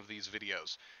content of these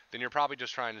videos, then you're probably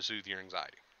just trying to soothe your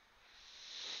anxiety.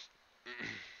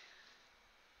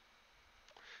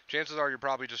 Chances are you're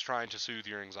probably just trying to soothe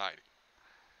your anxiety.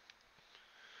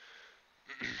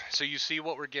 So you see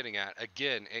what we're getting at.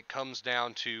 Again, it comes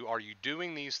down to, are you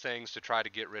doing these things to try to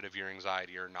get rid of your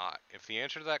anxiety or not? If the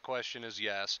answer to that question is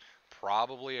yes,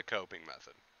 probably a coping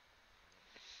method.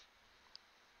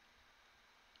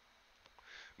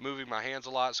 Moving my hands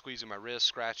a lot, squeezing my wrists,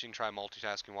 scratching, try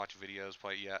multitasking, watching videos,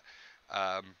 play, yeah.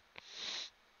 Um,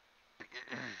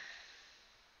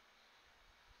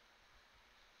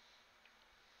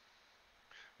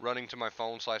 Running to my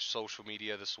phone / social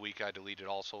media. This week I deleted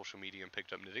all social media and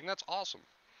picked up knitting. That's awesome.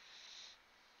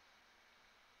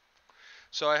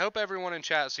 So I hope everyone in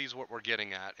chat sees what we're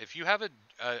getting at. If you have an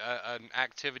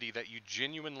activity that you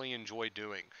genuinely enjoy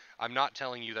doing, I'm not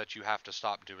telling you that you have to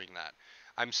stop doing that.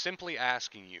 I'm simply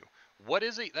asking you, what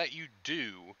is it that you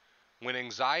do when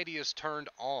anxiety is turned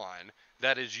on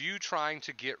that is you trying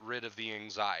to get rid of the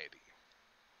anxiety,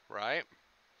 right?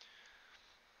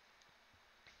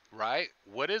 Right?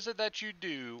 What is it that you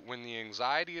do when the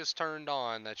anxiety is turned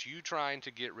on that's you trying to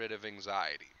get rid of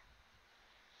anxiety?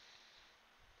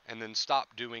 And then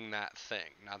stop doing that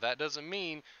thing. Now, that doesn't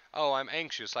mean, oh, I'm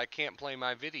anxious, I can't play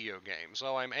my video games.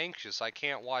 Oh, I'm anxious, I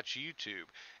can't watch YouTube.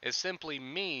 It simply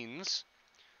means,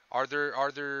 are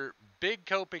there big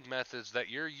coping methods that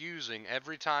you're using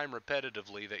every time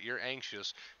repetitively that you're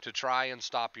anxious to try and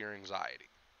stop your anxiety?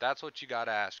 That's what you got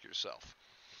to ask yourself.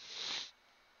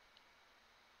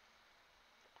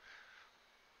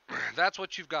 That's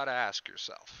what you've got to ask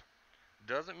yourself.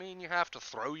 Doesn't mean you have to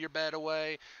throw your bed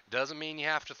away. Doesn't mean you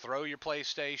have to throw your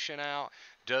PlayStation out.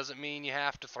 Doesn't mean you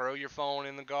have to throw your phone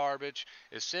in the garbage.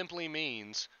 It simply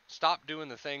means stop doing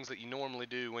the things that you normally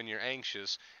do when you're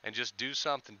anxious and just do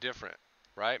something different,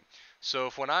 right? So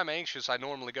if when I'm anxious, I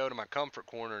normally go to my comfort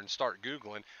corner and start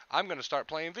Googling, I'm going to start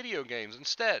playing video games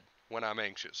instead when I'm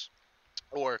anxious.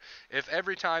 Or if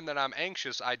every time that I'm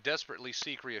anxious, I desperately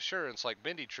seek reassurance, like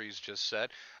Bendy Trees just said,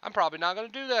 I'm probably not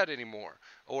going to do that anymore.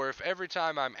 Or if every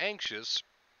time I'm anxious,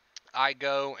 I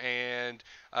go and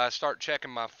start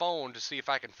checking my phone to see if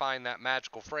I can find that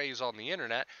magical phrase on the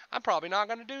internet, I'm probably not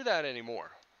going to do that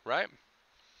anymore, right?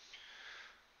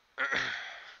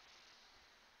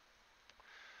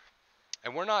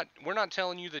 And we're not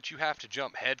telling you that you have to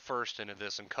jump headfirst into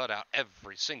this and cut out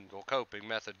every single coping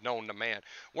method known to man.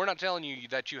 We're not telling you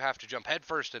that you have to jump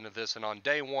headfirst into this and on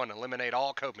day one eliminate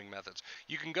all coping methods.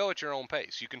 You can go at your own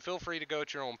pace. You can feel free to go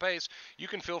at your own pace. You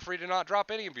can feel free to not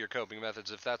drop any of your coping methods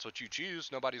if that's what you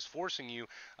choose. Nobody's forcing you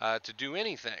to do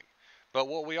anything. But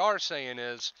what we are saying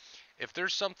is, if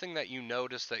there's something that you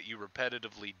notice that you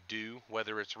repetitively do,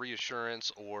 whether it's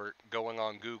reassurance or going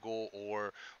on Google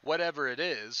or whatever it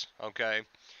is, okay,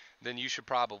 then you should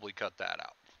probably cut that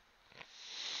out.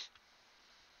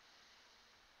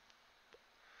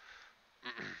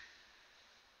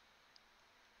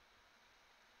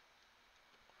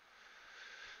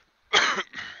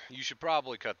 You should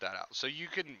probably cut that out. So you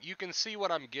can see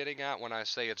what I'm getting at when I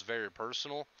say it's very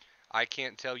personal. I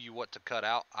can't tell you what to cut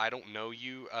out. I don't know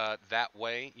you that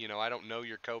way. I don't know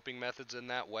your coping methods in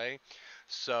that way.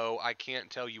 So I can't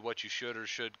tell you what you should or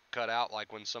should cut out.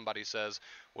 Like when somebody says,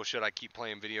 well, should I keep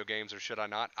playing video games or should I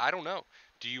not? I don't know.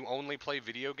 Do you only play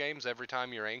video games every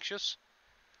time you're anxious?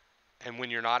 And when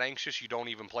you're not anxious, you don't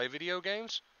even play video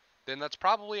games? Then that's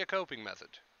probably a coping method.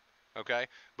 Okay?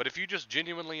 But if you just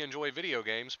genuinely enjoy video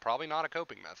games, probably not a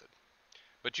coping method.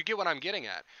 But you get what I'm getting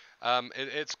at.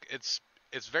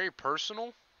 It's very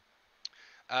personal.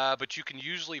 But you can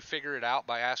usually figure it out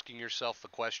by asking yourself the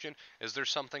question, is there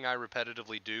something I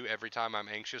repetitively do every time I'm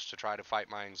anxious to try to fight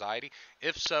my anxiety?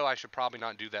 If so, I should probably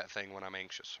not do that thing when I'm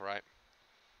anxious, right?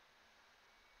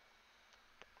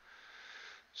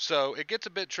 So it gets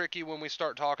a bit tricky when we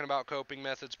start talking about coping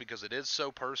methods because it is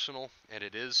so personal and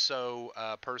it is so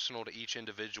personal to each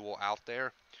individual out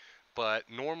there. But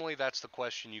normally that's the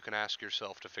question you can ask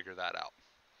yourself to figure that out.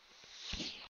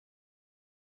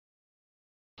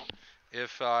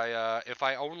 If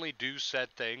I only do said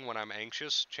thing when I'm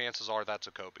anxious, chances are that's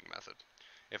a coping method.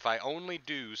 If I only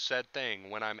do said thing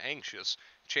when I'm anxious,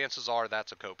 chances are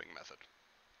that's a coping method.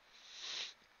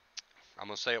 I'm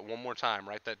going to say it one more time,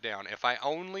 write that down. If I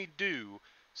only do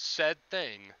said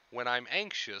thing when I'm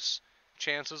anxious,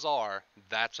 chances are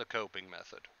that's a coping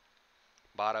method.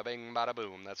 Bada bing, bada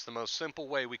boom. That's the most simple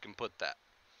way we can put that.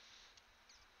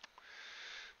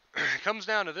 It comes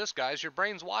down to this, guys. Your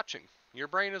brain's watching. Your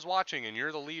brain is watching, and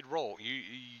you're the lead role.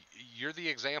 You're the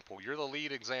example. You're the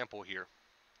lead example here.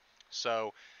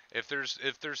 So if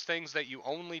there's things that you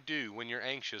only do when you're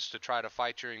anxious to try to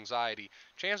fight your anxiety,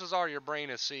 chances are your brain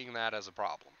is seeing that as a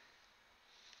problem.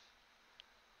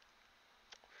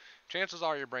 Chances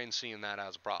are your brain's seeing that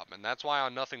as a problem. And that's why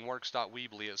on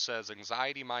nothingworks.weebly it says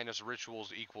anxiety minus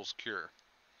rituals equals cure.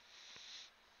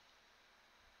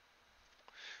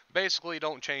 Basically,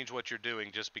 don't change what you're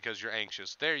doing just because you're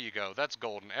anxious. There you go. That's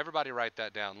golden. Everybody write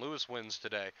that down. Lewis wins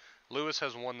today. Lewis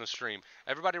has won the stream.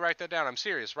 Everybody write that down. I'm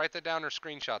serious. Write that down or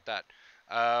screenshot that.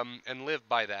 And live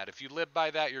by that. If you live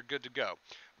by that, you're good to go.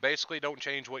 Basically, don't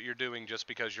change what you're doing just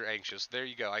because you're anxious. There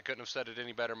you go. I couldn't have said it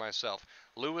any better myself.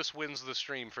 Lewis wins the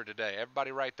stream for today.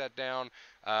 Everybody write that down.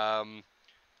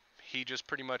 He just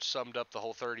pretty much summed up the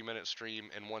whole 30-minute stream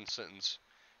in one sentence.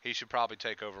 He should probably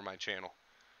take over my channel.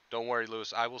 Don't worry,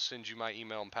 Lewis. I will send you my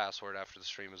email and password after the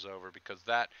stream is over because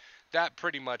that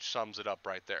pretty much sums it up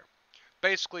right there.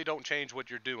 Basically, don't change what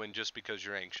you're doing just because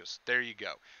you're anxious. There you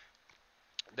go.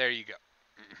 There you go.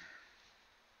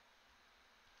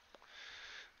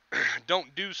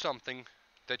 Don't do something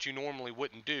that you normally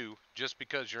wouldn't do just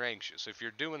because you're anxious. If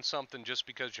you're doing something just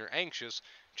because you're anxious,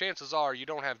 chances are you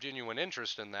don't have genuine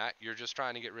interest in that. You're just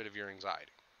trying to get rid of your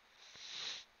anxiety.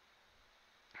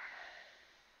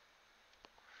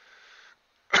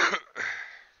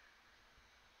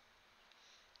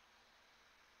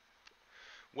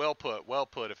 Well put, well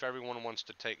put, if everyone wants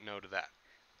to take note of that.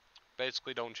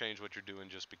 Basically, don't change what you're doing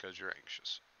just because you're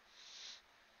anxious.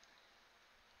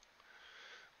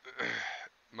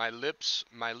 My lips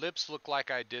look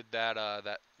like I did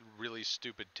that really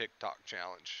stupid TikTok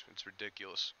challenge. It's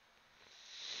ridiculous.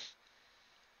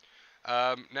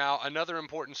 Now another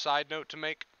important side note to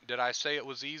make. Did I say it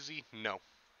was easy? No.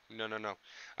 No, no, no.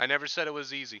 I never said it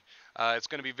was easy. It's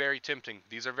going to be very tempting.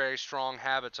 These are very strong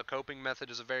habits. A coping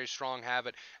method is a very strong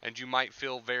habit, and you might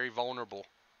feel very vulnerable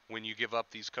when you give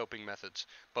up these coping methods.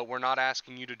 But we're not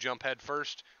asking you to jump head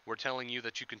first. We're telling you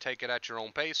that you can take it at your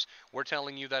own pace. We're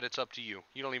telling you that it's up to you.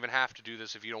 You don't even have to do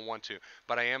this if you don't want to.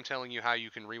 But I am telling you how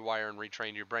you can rewire and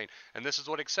retrain your brain. And this is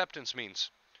what acceptance means.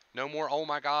 No more oh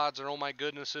my gods or oh my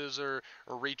goodnesses or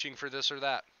reaching for this or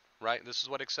that, right? This is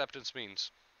what acceptance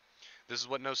means. This is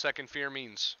what no second fear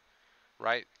means,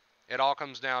 right? It all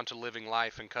comes down to living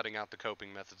life and cutting out the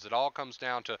coping methods. It all comes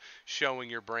down to showing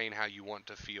your brain how you want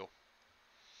to feel.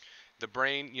 The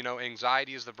brain,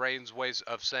 anxiety is the brain's ways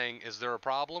of saying, is there a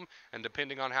problem? And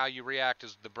depending on how you react,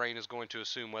 is the brain is going to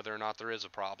assume whether or not there is a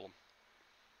problem.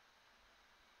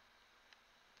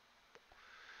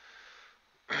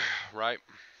 Right?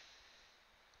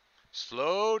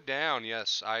 Slow down.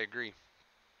 Yes, I agree.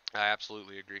 I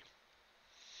absolutely agree.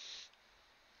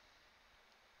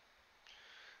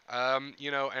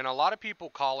 And a lot of people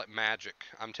call it magic.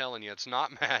 I'm telling you, it's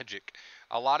not magic.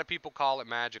 A lot of people call it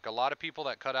magic. A lot of people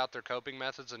that cut out their coping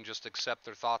methods and just accept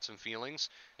their thoughts and feelings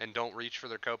and don't reach for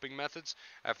their coping methods.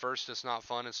 At first, it's not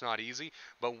fun, it's not easy.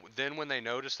 But then when they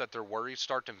notice that their worries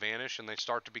start to vanish and they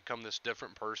start to become this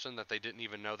different person that they didn't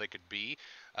even know they could be,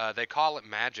 they call it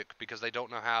magic because they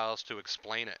don't know how else to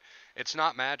explain it. It's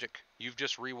not magic. You've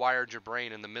just rewired your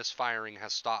brain and the misfiring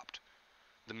has stopped.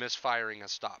 The misfiring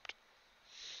has stopped.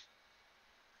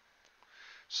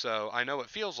 So I know it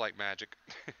feels like magic.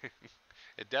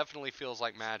 It definitely feels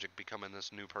like magic becoming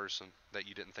this new person that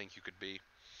you didn't think you could be.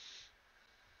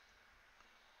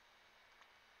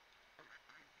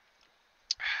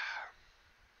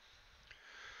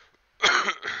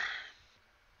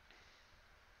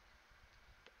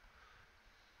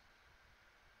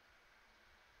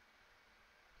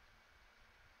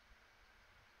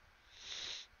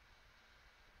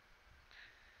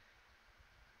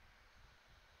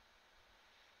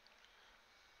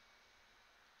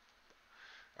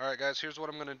 Alright guys, here's what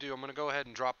I'm going to do. I'm going to go ahead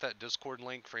and drop that Discord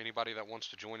link for anybody that wants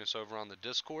to join us over on the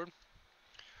Discord.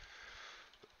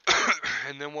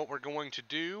 And then what we're going to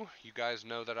do, you guys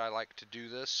know that I like to do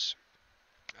this.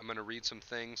 I'm going to read some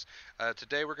things.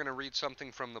 Today we're going to read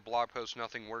something from the blog post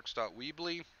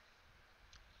nothingworks.weebly.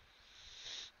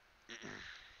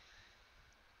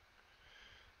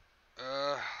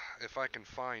 If I can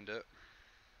find it.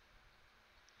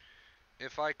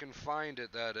 If I can find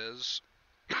it, that is.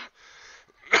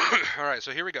 Alright,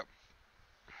 so here we go.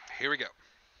 Here we go.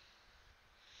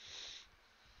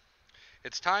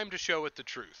 It's time to show it the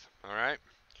truth, alright?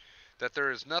 That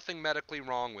there is nothing medically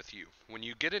wrong with you. When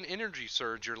you get an energy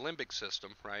surge, your limbic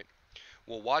system, right,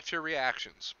 will watch your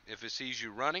reactions. If it sees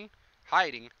you running,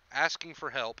 hiding, asking for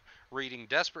help, reading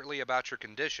desperately about your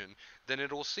condition, then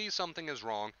it will see something is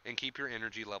wrong and keep your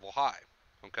energy level high,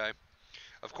 okay?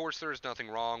 Of course, there is nothing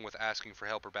wrong with asking for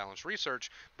help or balanced research,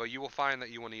 but you will find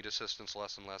that you will need assistance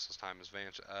less and less as time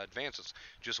advances.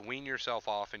 Just wean yourself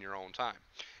off in your own time.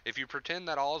 If you pretend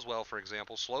that all is well, for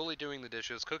example, slowly doing the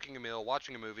dishes, cooking a meal,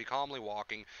 watching a movie, calmly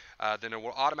walking, then it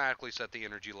will automatically set the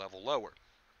energy level lower.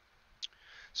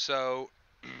 So,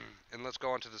 and let's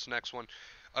go on to this next one.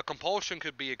 A compulsion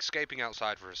could be escaping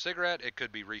outside for a cigarette. It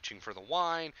could be reaching for the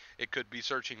wine. It could be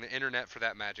searching the internet for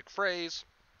that magic phrase.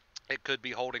 It could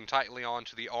be holding tightly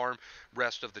onto the arm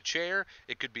rest of the chair.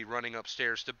 It could be running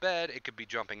upstairs to bed. It could be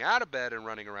jumping out of bed and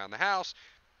running around the house.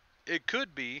 It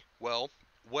could be, well,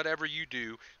 whatever you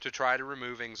do to try to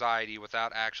remove anxiety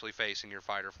without actually facing your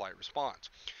fight or flight response.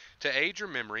 To aid your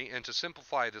memory and to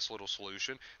simplify this little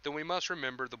solution, then we must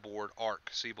remember the board ARC,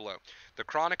 see below. The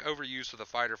chronic overuse of the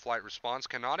fight or flight response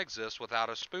cannot exist without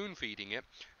us spoon feeding it,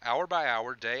 hour by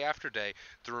hour, day after day.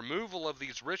 The removal of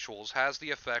these rituals has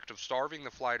the effect of starving the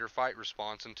flight or fight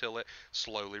response until it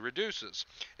slowly reduces.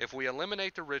 If we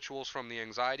eliminate the rituals from the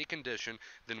anxiety condition,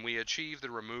 then we achieve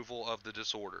the removal of the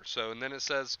disorder. So, and then it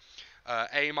says,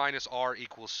 A minus R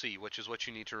equals C, which is what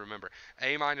you need to remember.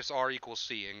 A minus R equals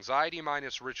C. Anxiety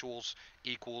minus rituals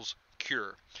equals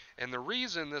cure. And the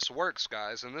reason this works,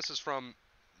 guys, and this is from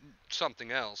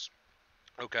something else,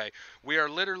 okay, we are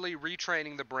literally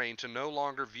retraining the brain to no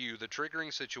longer view the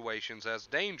triggering situations as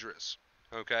dangerous.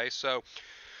 Okay, so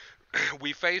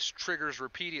we face triggers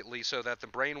repeatedly so that the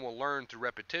brain will learn through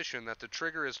repetition that the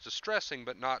trigger is distressing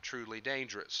but not truly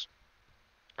dangerous.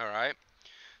 Alright,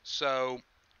 so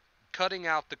cutting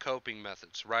out the coping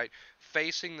methods, right?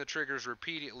 Facing the triggers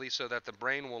repeatedly so that the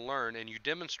brain will learn, and you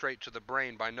demonstrate to the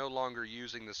brain by no longer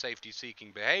using the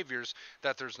safety-seeking behaviors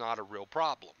that there's not a real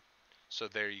problem. So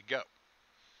there you go.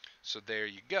 So there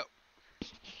you go.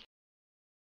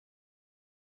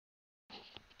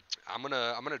 I'm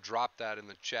gonna drop that in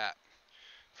the chat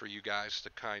for you guys to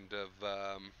kind of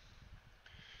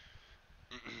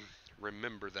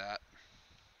remember that.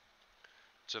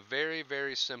 It's a very,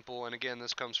 very simple, and again,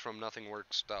 this comes from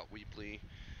nothingworks.weebly.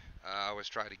 I always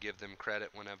try to give them credit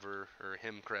whenever, or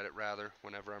him credit rather,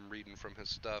 whenever I'm reading from his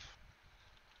stuff.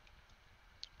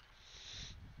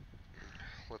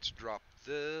 Let's drop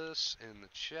this in the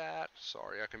chat.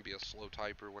 Sorry, I can be a slow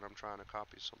typer when I'm trying to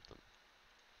copy something.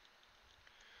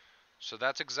 So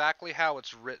that's exactly how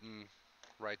it's written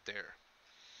right there.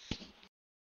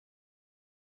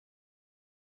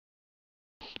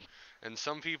 And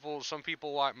some people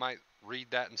might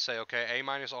read that and say, okay, A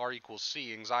minus R equals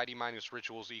C, anxiety minus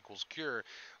rituals equals cure.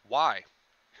 Why?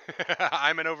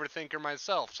 I'm an overthinker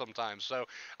myself sometimes, so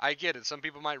I get it. Some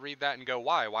people might read that and go,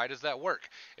 why? Why does that work?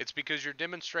 It's because you're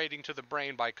demonstrating to the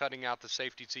brain by cutting out the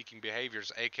safety-seeking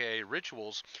behaviors, aka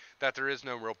rituals, that there is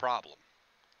no real problem.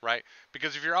 Right?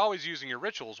 Because if you're always using your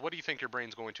rituals, what do you think your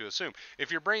brain's going to assume? If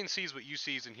your brain sees what you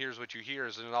sees and hears what you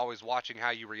hears and is always watching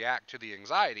how you react to the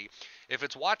anxiety, if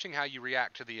it's watching how you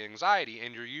react to the anxiety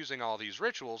and you're using all these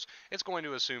rituals, it's going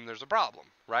to assume there's a problem,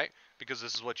 right? Because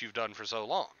this is what you've done for so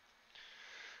long.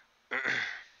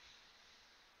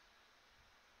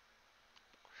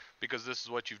 Because this is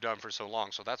what you've done for so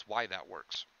long, so that's why that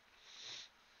works.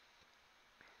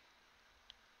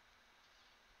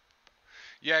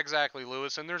 Yeah, exactly,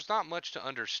 Lewis. And there's not much to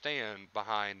understand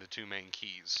behind the two main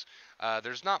keys.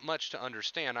 There's not much to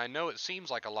understand. I know it seems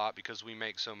like a lot because we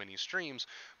make so many streams,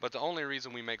 but the only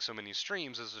reason we make so many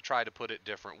streams is to try to put it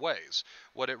different ways.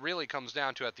 What it really comes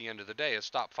down to at the end of the day is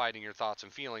stop fighting your thoughts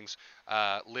and feelings,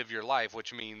 live your life,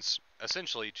 which means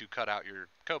essentially to cut out your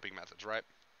coping methods, right?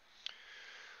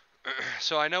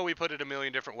 So I know we put it a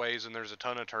million different ways, and there's a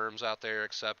ton of terms out there: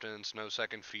 acceptance, no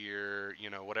second fear,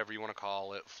 you know, whatever you want to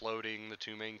call it, floating, the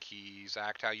two main keys,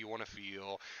 act how you want to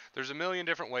feel. There's a million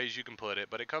different ways you can put it,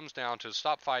 but it comes down to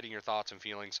stop fighting your thoughts and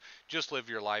feelings, just live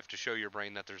your life to show your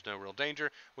brain that there's no real danger,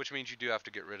 which means you do have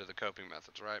to get rid of the coping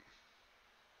methods, right?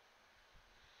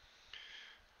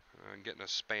 Getting a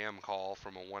spam call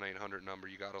from a 1-800 number,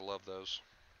 you gotta love those.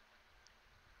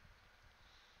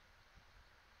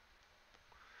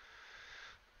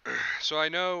 So I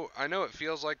know it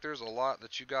feels like there's a lot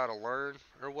that you gotta learn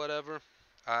or whatever.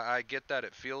 I get that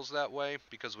it feels that way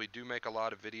because we do make a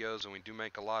lot of videos and we do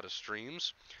make a lot of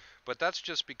streams, but that's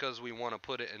just because we want to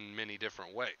put it in many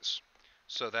different ways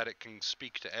so that it can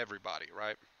speak to everybody,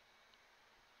 right?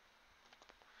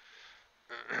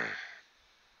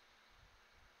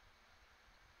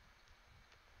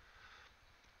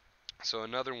 So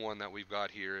another one that we've got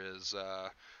here is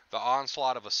the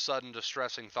onslaught of a sudden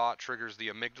distressing thought triggers the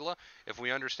amygdala. If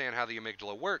we understand how the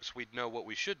amygdala works, we'd know what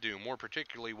we should do, more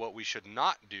particularly what we should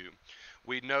not do.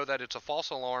 We'd know that it's a false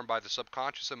alarm by the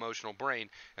subconscious emotional brain,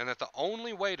 and that the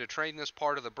only way to train this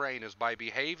part of the brain is by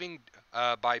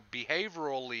by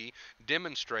behaviorally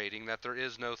demonstrating that there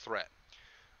is no threat.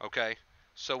 Okay?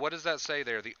 So what does that say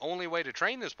there? The only way to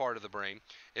train this part of the brain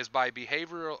is by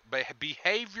behaviorally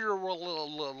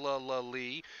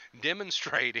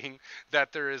demonstrating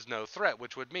that there is no threat,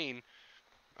 which would mean,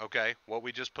 okay, what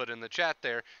we just put in the chat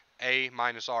there, A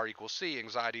minus R equals C,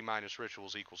 anxiety minus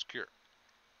rituals equals cure.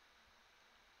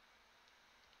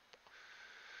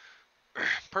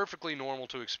 Perfectly normal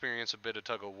to experience a bit of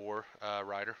tug of war,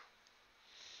 Ryder.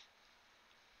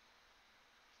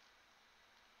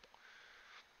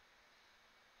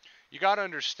 You got to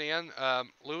understand,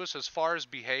 Lewis, as far as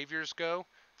behaviors go,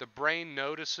 the brain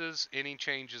notices any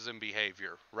changes in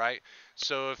behavior, right?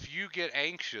 So if you get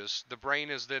anxious, the brain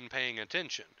is then paying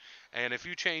attention. And if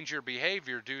you change your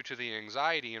behavior due to the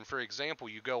anxiety, and for example,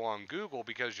 you go on Google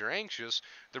because you're anxious,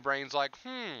 the brain's like,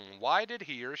 why did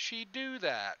he or she do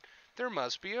that? There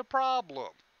must be a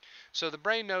problem. So the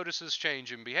brain notices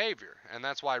change in behavior, and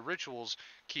that's why rituals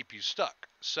keep you stuck.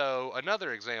 So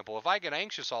another example, if I get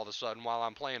anxious all of a sudden while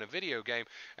I'm playing a video game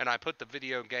and I put the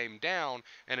video game down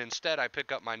and instead I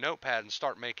pick up my notepad and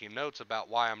start making notes about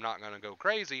why I'm not going to go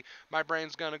crazy, my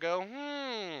brain's going to go,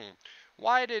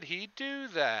 why did he do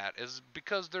that? Is it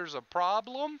because there's a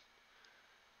problem?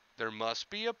 There must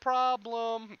be a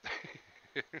problem.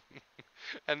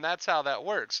 And that's how that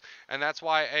works. And that's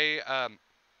why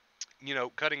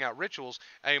cutting out rituals,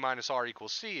 A minus R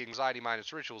equals C, anxiety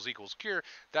minus rituals equals cure.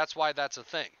 That's why that's a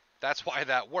thing. That's why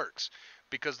that works.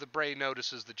 Because the brain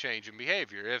notices the change in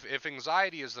behavior. If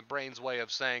anxiety is the brain's way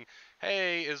of saying,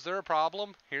 hey, is there a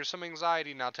problem? Here's some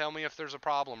anxiety. Now tell me if there's a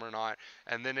problem or not.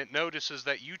 And then it notices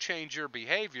that you change your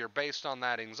behavior based on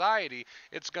that anxiety,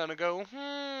 it's going to go,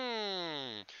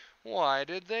 why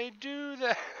did they do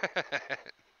that?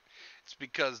 It's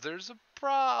because there's a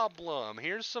problem.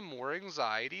 Here's some more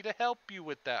anxiety to help you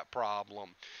with that problem.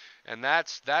 And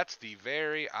that's the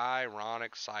very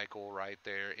ironic cycle right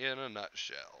there in a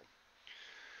nutshell.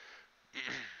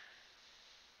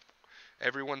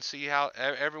 Everyone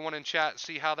in chat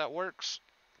see how that works?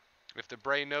 If the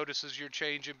brain notices your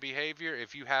change in behavior,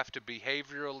 if you have to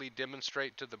behaviorally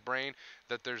demonstrate to the brain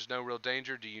that there's no real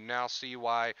danger, do you now see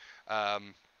why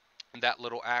that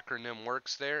little acronym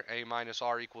works there? A minus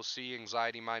R equals C,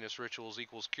 anxiety minus rituals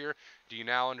equals cure. Do you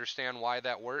now understand why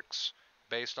that works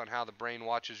based on how the brain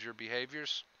watches your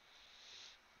behaviors?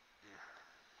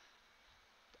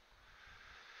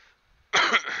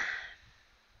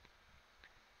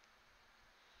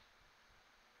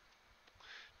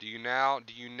 Do you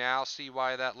now see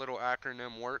why that little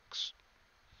acronym works?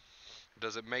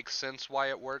 Does it make sense why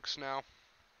it works now?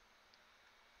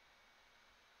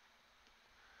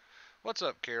 What's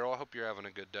up, Carol? I hope you're having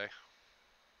a good day.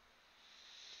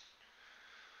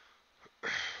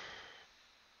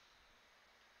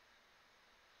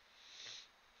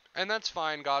 And that's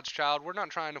fine, God's child. We're not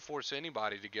trying to force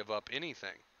anybody to give up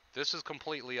anything. This is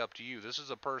completely up to you. This is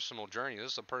a personal journey.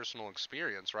 This is a personal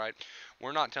experience, right?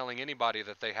 We're not telling anybody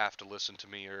that they have to listen to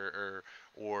me or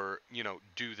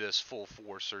do this full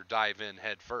force or dive in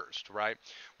head first, right?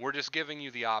 We're just giving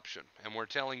you the option, and we're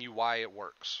telling you why it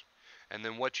works. And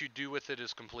then what you do with it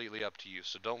is completely up to you.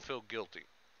 So don't feel guilty.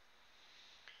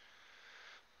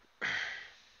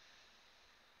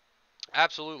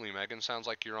 Absolutely, Megan. Sounds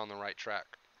like you're on the right track.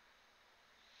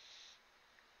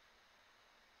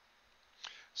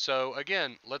 So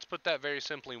again, let's put that very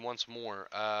simply once more.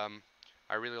 I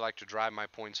really like to drive my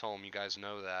points home. You guys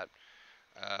know that.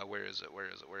 Where is it? Where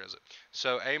is it? Where is it?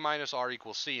 So A minus R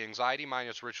equals C. Anxiety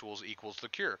minus rituals equals the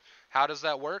cure. How does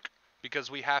that work?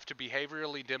 Because we have to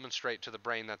behaviorally demonstrate to the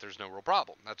brain that there's no real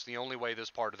problem. That's the only way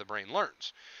this part of the brain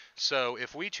learns. So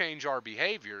if we change our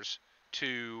behaviors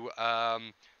to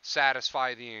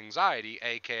satisfy the anxiety,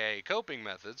 aka coping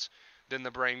methods, then the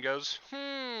brain goes,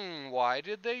 why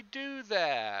did they do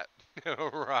that?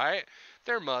 Right?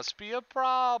 There must be a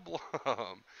problem.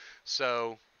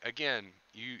 So again,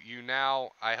 you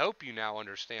now, I hope you now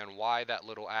understand why that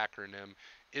little acronym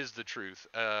is the truth.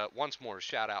 Once more,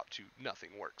 shout out to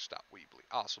nothingworks.weebly.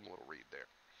 Awesome little read there.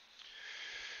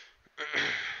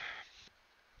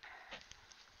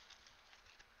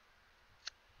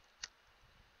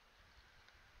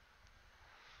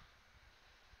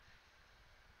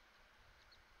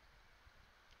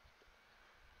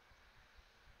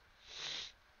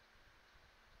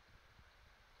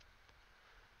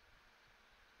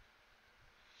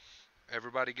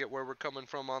 Everybody get where we're coming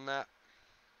from on that?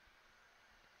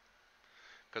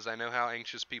 Because I know how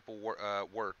anxious people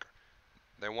work.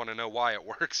 They want to know why it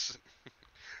works.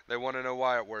 They want to know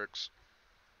why it works.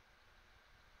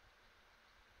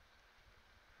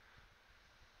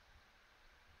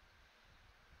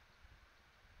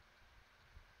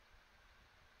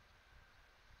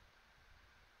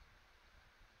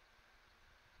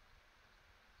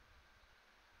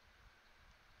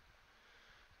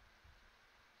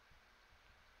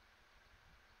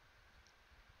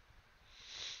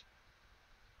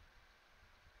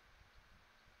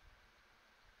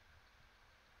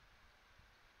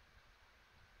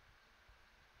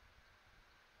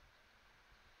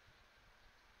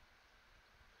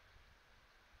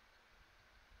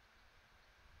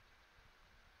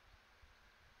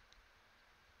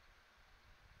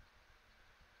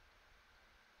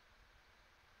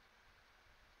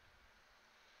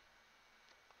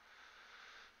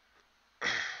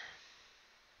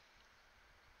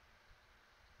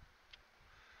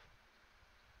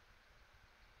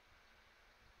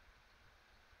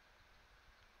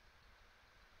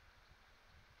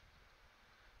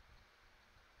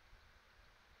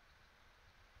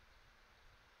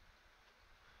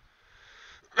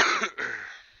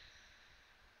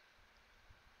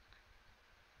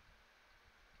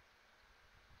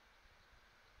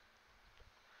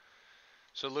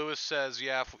 So Lewis says,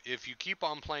 yeah, if you keep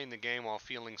on playing the game while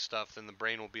feeling stuff, then the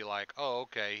brain will be like, oh,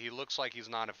 okay, he looks like he's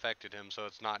not affected him, so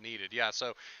it's not needed. Yeah,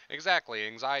 so exactly,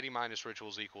 anxiety minus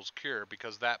rituals equals cure,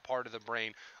 because that part of the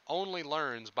brain only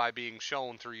learns by being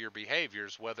shown through your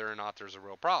behaviors whether or not there's a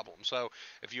real problem. So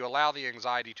if you allow the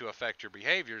anxiety to affect your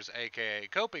behaviors, aka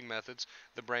coping methods,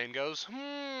 the brain goes,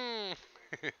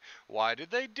 why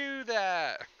did they do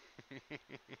that?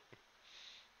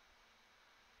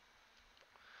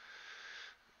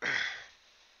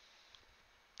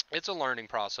 It's a learning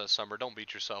process, Summer. Don't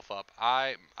beat yourself up.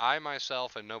 I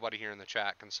myself and nobody here in the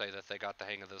chat can say that they got the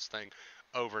hang of this thing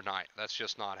overnight. That's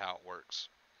just not how it works.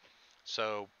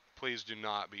 So please do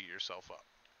not beat yourself up.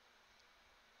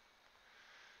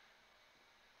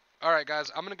 All right,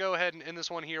 guys, I'm going to go ahead and end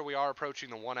this one here. We are approaching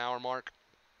the 1 hour mark.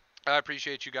 I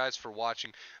appreciate you guys for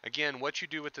watching. Again, what you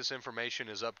do with this information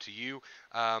is up to you.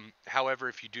 However,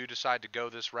 if you do decide to go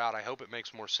this route, I hope it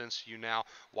makes more sense to you now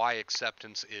why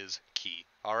acceptance is key.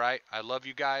 All right? I love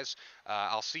you guys.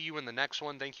 I'll see you in the next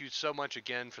one. Thank you so much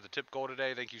again for the tip goal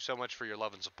today. Thank you so much for your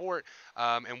love and support.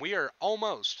 And we are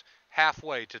almost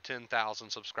halfway to 10,000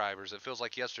 subscribers. It feels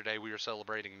like yesterday we were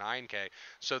celebrating 9K.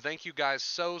 So thank you guys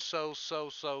so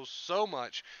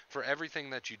much for everything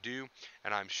that you do,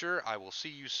 and I'm sure I will see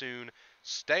you soon.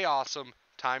 Stay awesome.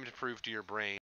 Time to prove to your brain